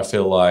something that I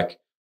feel like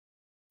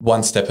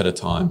one step at a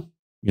time.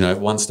 You know,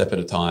 one step at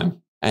a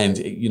time, and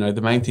you know,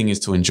 the main thing is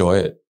to enjoy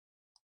it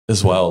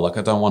as well. Like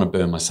I don't want to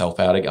burn myself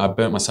out. I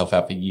burnt myself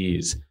out for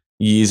years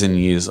and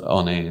years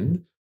on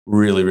end.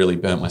 Really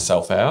burnt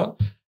myself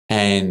out,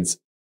 and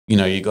you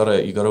know, you got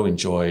to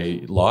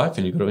enjoy life,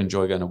 and you got to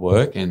enjoy going to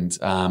work, and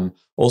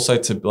also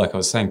to, like I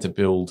was saying, to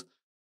build,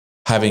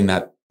 having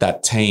that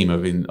team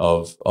of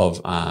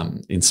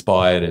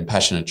inspired and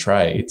passionate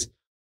trades.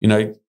 You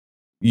know,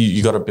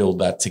 you got to build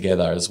that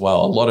together as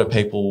well. A lot of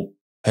people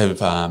have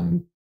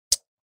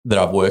that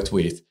I've worked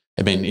with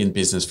have been in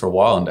business for a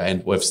while,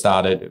 and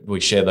we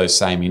share those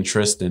same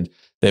interests, and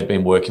they've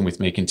been working with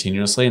me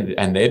continuously,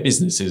 and their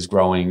business is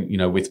growing, you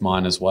know, with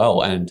mine as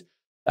well. And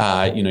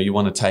you know, you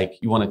want to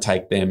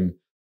take them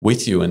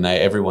with you, and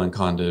everyone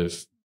kind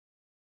of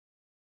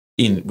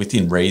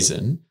within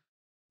reason.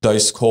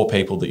 Those core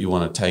people that you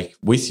want to take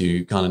with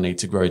you kind of need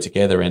to grow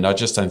together, and I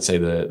just don't see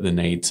the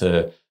need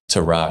to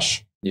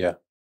rush. Yeah,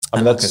 I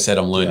mean, like I said,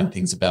 I'm learning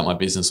things about my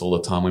business all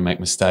the time. We make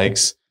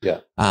mistakes.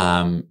 Yeah,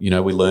 you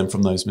know, we learn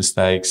from those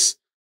mistakes.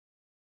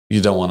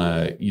 You don't want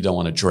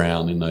to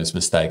drown in those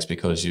mistakes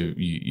because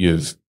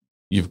you've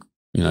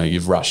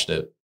rushed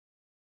it.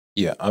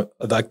 Yeah,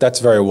 like that's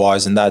very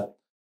wise, and that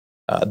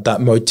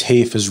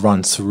motif has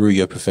run through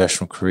your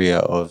professional career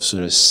of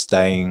sort of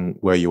staying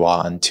where you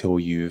are until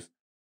you're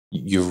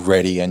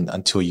ready, and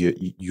until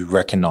you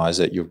recognize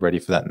that you're ready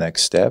for that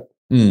next step.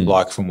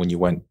 Like from when you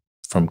went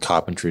from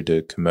carpentry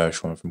to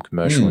commercial, and from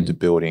commercial into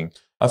building.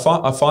 I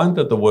find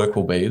that the work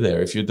will be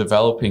there if you're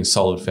developing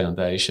solid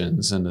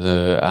foundations, and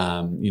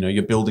you know,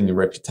 you're building a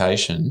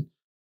reputation.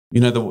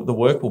 You know, the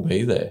work will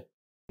be there.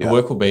 The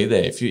work will be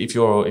there if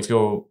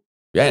you're.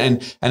 Yeah,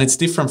 and it's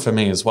different for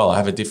me as well. I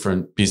have a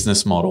different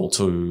business model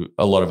to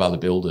a lot of other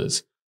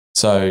builders.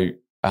 So, you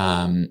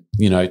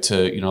know,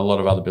 a lot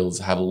of other builders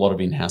have a lot of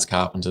in-house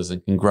carpenters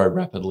and can grow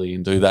rapidly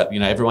and do that. You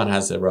know, everyone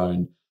has their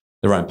own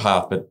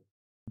path, but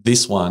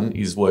this one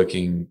is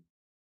working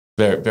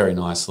very, very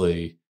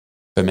nicely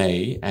for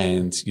me.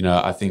 And, you know,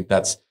 I think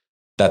that's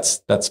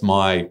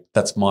my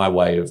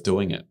way of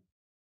doing it.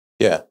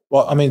 Yeah.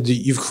 Well, I mean,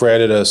 you've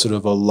created a sort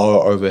of a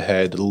low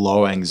overhead,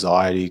 low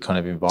anxiety kind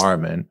of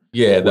environment.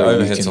 Yeah, the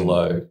overheads are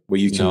low. Where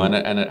you can, know,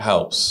 and it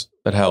helps.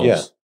 It helps.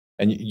 Yeah.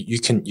 And you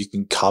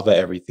can cover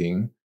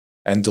everything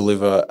and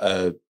deliver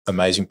a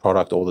amazing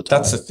product all the time.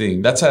 That's the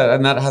thing.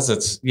 And that has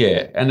its,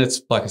 and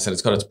it's, like I said,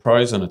 it's got its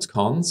pros and its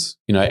cons.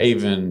 You know,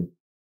 even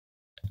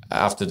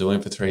after doing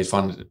it for 3 years,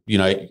 you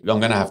know, I'm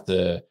going to have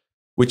to,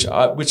 which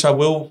I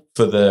will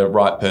for the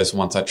right person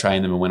once I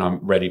train them, and when I'm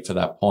ready for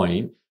that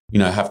point, you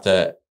know, have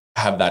to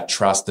have that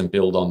trust and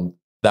build on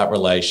that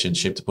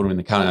relationship to put them in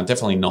the company. I'm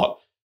definitely not,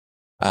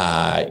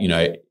 you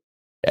know,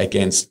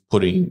 against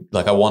putting,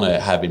 like, I want to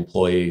have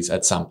employees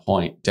at some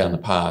point down the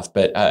path,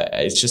 but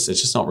it's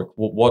just not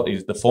what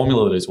is the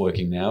formula that is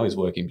working now is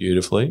working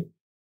beautifully.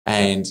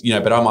 And, you know,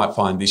 but I might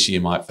find this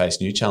year might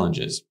face new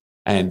challenges,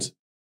 and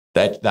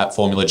that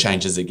formula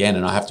changes again,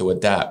 and I have to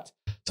adapt.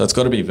 So it's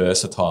got to be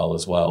versatile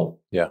as well.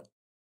 Yeah.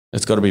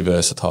 It's got to be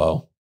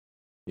versatile.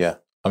 Yeah.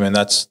 I mean,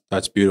 that's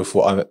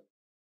beautiful. I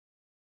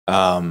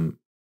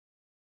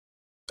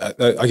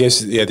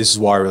guess, this is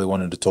why I really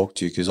wanted to talk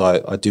to you, because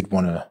I did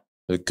want to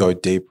go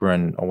deeper,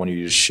 and I want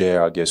you to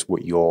share, I guess,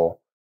 what your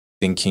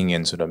thinking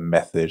and sort of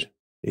method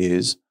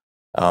is.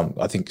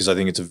 I think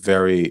it's a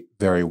very,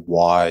 very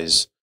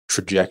wise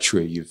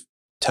trajectory you've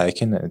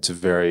taken, and it's a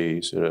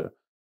very sort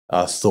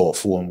of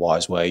thoughtful and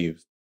wise way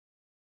you've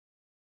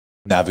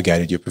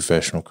navigated your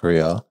professional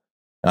career.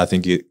 And I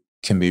think it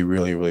can be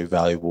really, really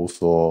valuable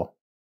for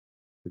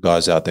the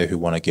guys out there who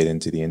want to get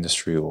into the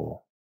industry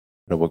or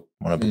want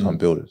to become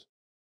builders.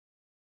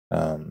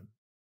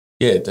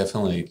 Yeah,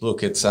 definitely.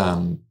 Look, it's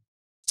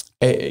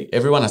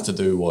everyone has to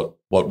do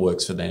what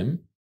works for them,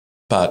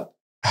 but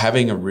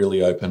having a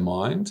really open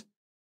mind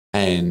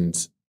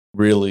and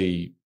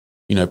really,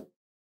 you know,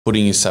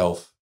 putting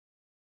yourself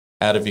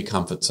out of your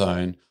comfort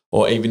zone,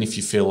 or even if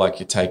you feel like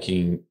you're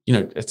taking, you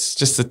know, it's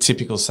just the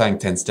typical saying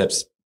 10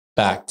 steps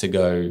back to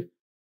go, you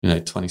know,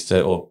 20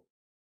 steps, or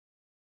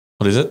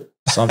what is it?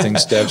 Something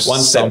steps. One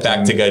step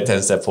back to go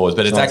 10 steps forward,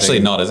 but it's actually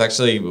not. It's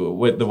actually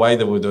the way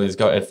that we're doing is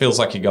it feels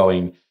like you're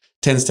going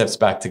 10 steps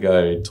back to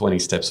go 20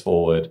 steps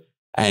forward.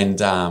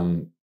 And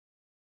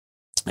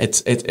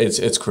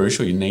it's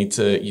crucial. You need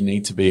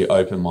to be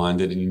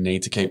open-minded, and you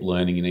need to keep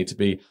learning. You need to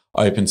be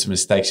open to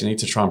mistakes. You need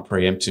to try and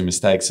preempt your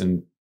mistakes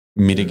and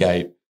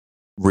mitigate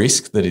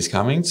risk that is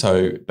coming.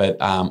 So, but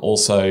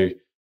also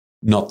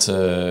not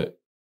to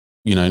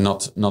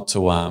not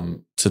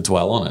to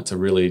dwell on it, to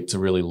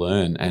really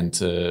learn and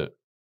to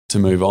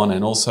move on.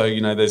 And also,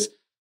 there's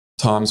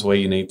times where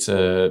you need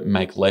to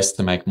make less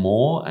to make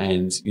more,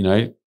 and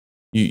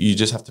you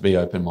just have to be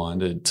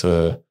open-minded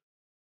to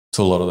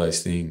a lot of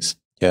those things.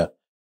 Yeah.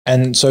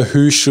 And so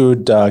who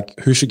should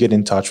get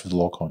in touch with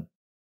Llorcon?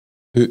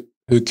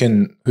 Who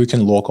can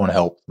Llorcon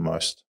help the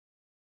most?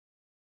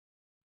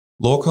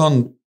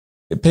 Llorcon,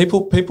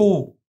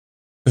 people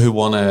who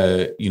want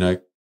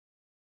to,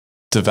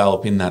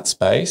 develop in that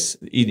space,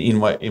 in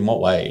what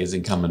way is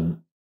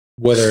incoming?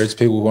 Whether it's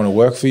people who want to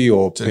work for you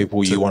or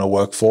people you want to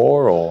work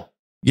for, or?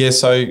 Yeah,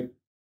 so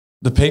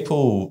the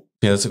people,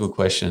 that's a good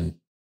question.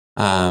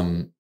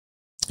 The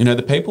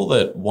people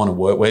that want to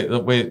work,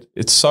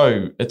 it's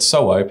so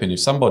open. If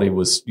somebody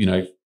was,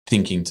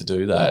 thinking to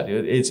do that,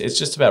 it's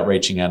just about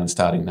reaching out and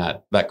starting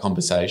that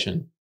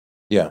conversation.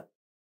 Yeah.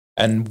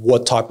 And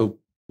what type of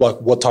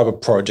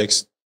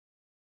projects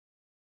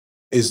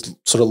is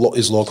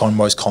Llorcon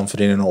most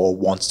confident in or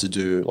wants to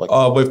do?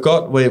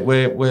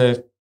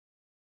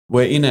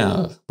 We're in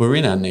our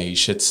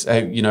niche. It's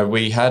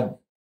we had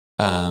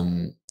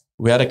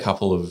a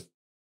couple of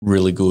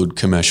really good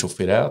commercial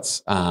fit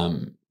outs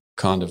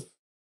kind of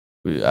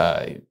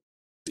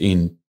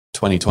in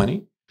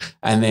 2020,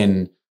 and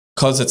then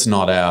because it's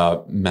not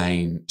our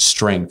main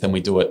strength and we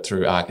do it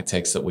through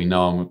architects that we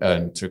know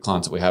and through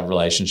clients that we have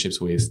relationships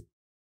with,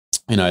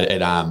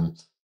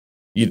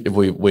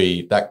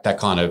 that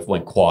kind of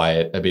went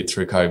quiet a bit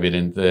through COVID,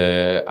 and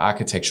the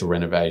architectural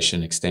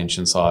renovation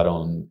extension side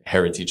on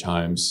heritage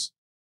homes,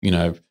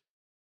 that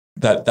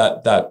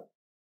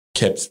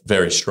kept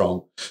very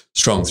strong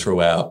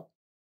throughout.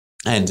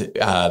 And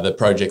the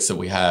projects that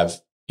we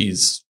have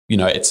is,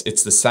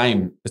 it's the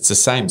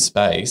same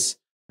space,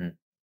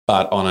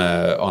 but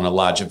on a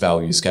larger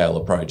value scale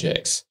of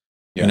projects.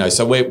 Yeah.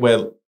 So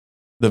we're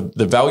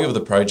the value of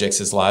the projects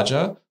is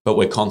larger, but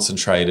we're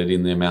concentrated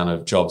in the amount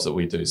of jobs that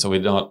we do. So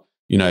we're not,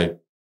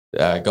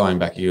 going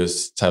back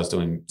years, I was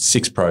doing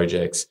 6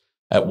 projects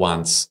at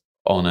once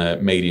on a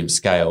medium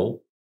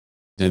scale.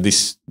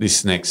 This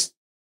next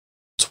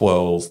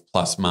 12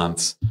 plus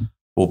months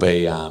will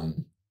be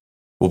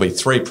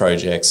 3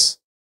 projects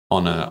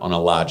on a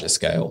larger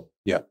scale.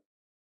 Yeah.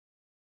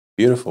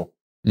 Beautiful.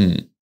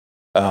 Mm.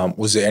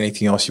 Was there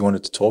anything else you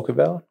wanted to talk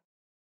about?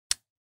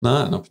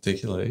 No, not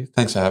particularly.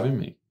 Thanks for having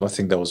me. I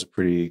think that was a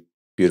pretty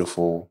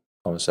beautiful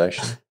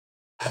conversation.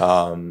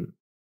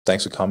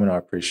 Thanks for coming. I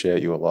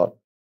appreciate you a lot,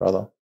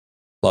 brother.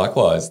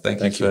 Likewise.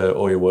 Thank you for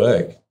all your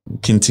work.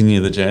 Continue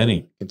the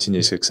journey.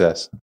 Continue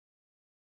success.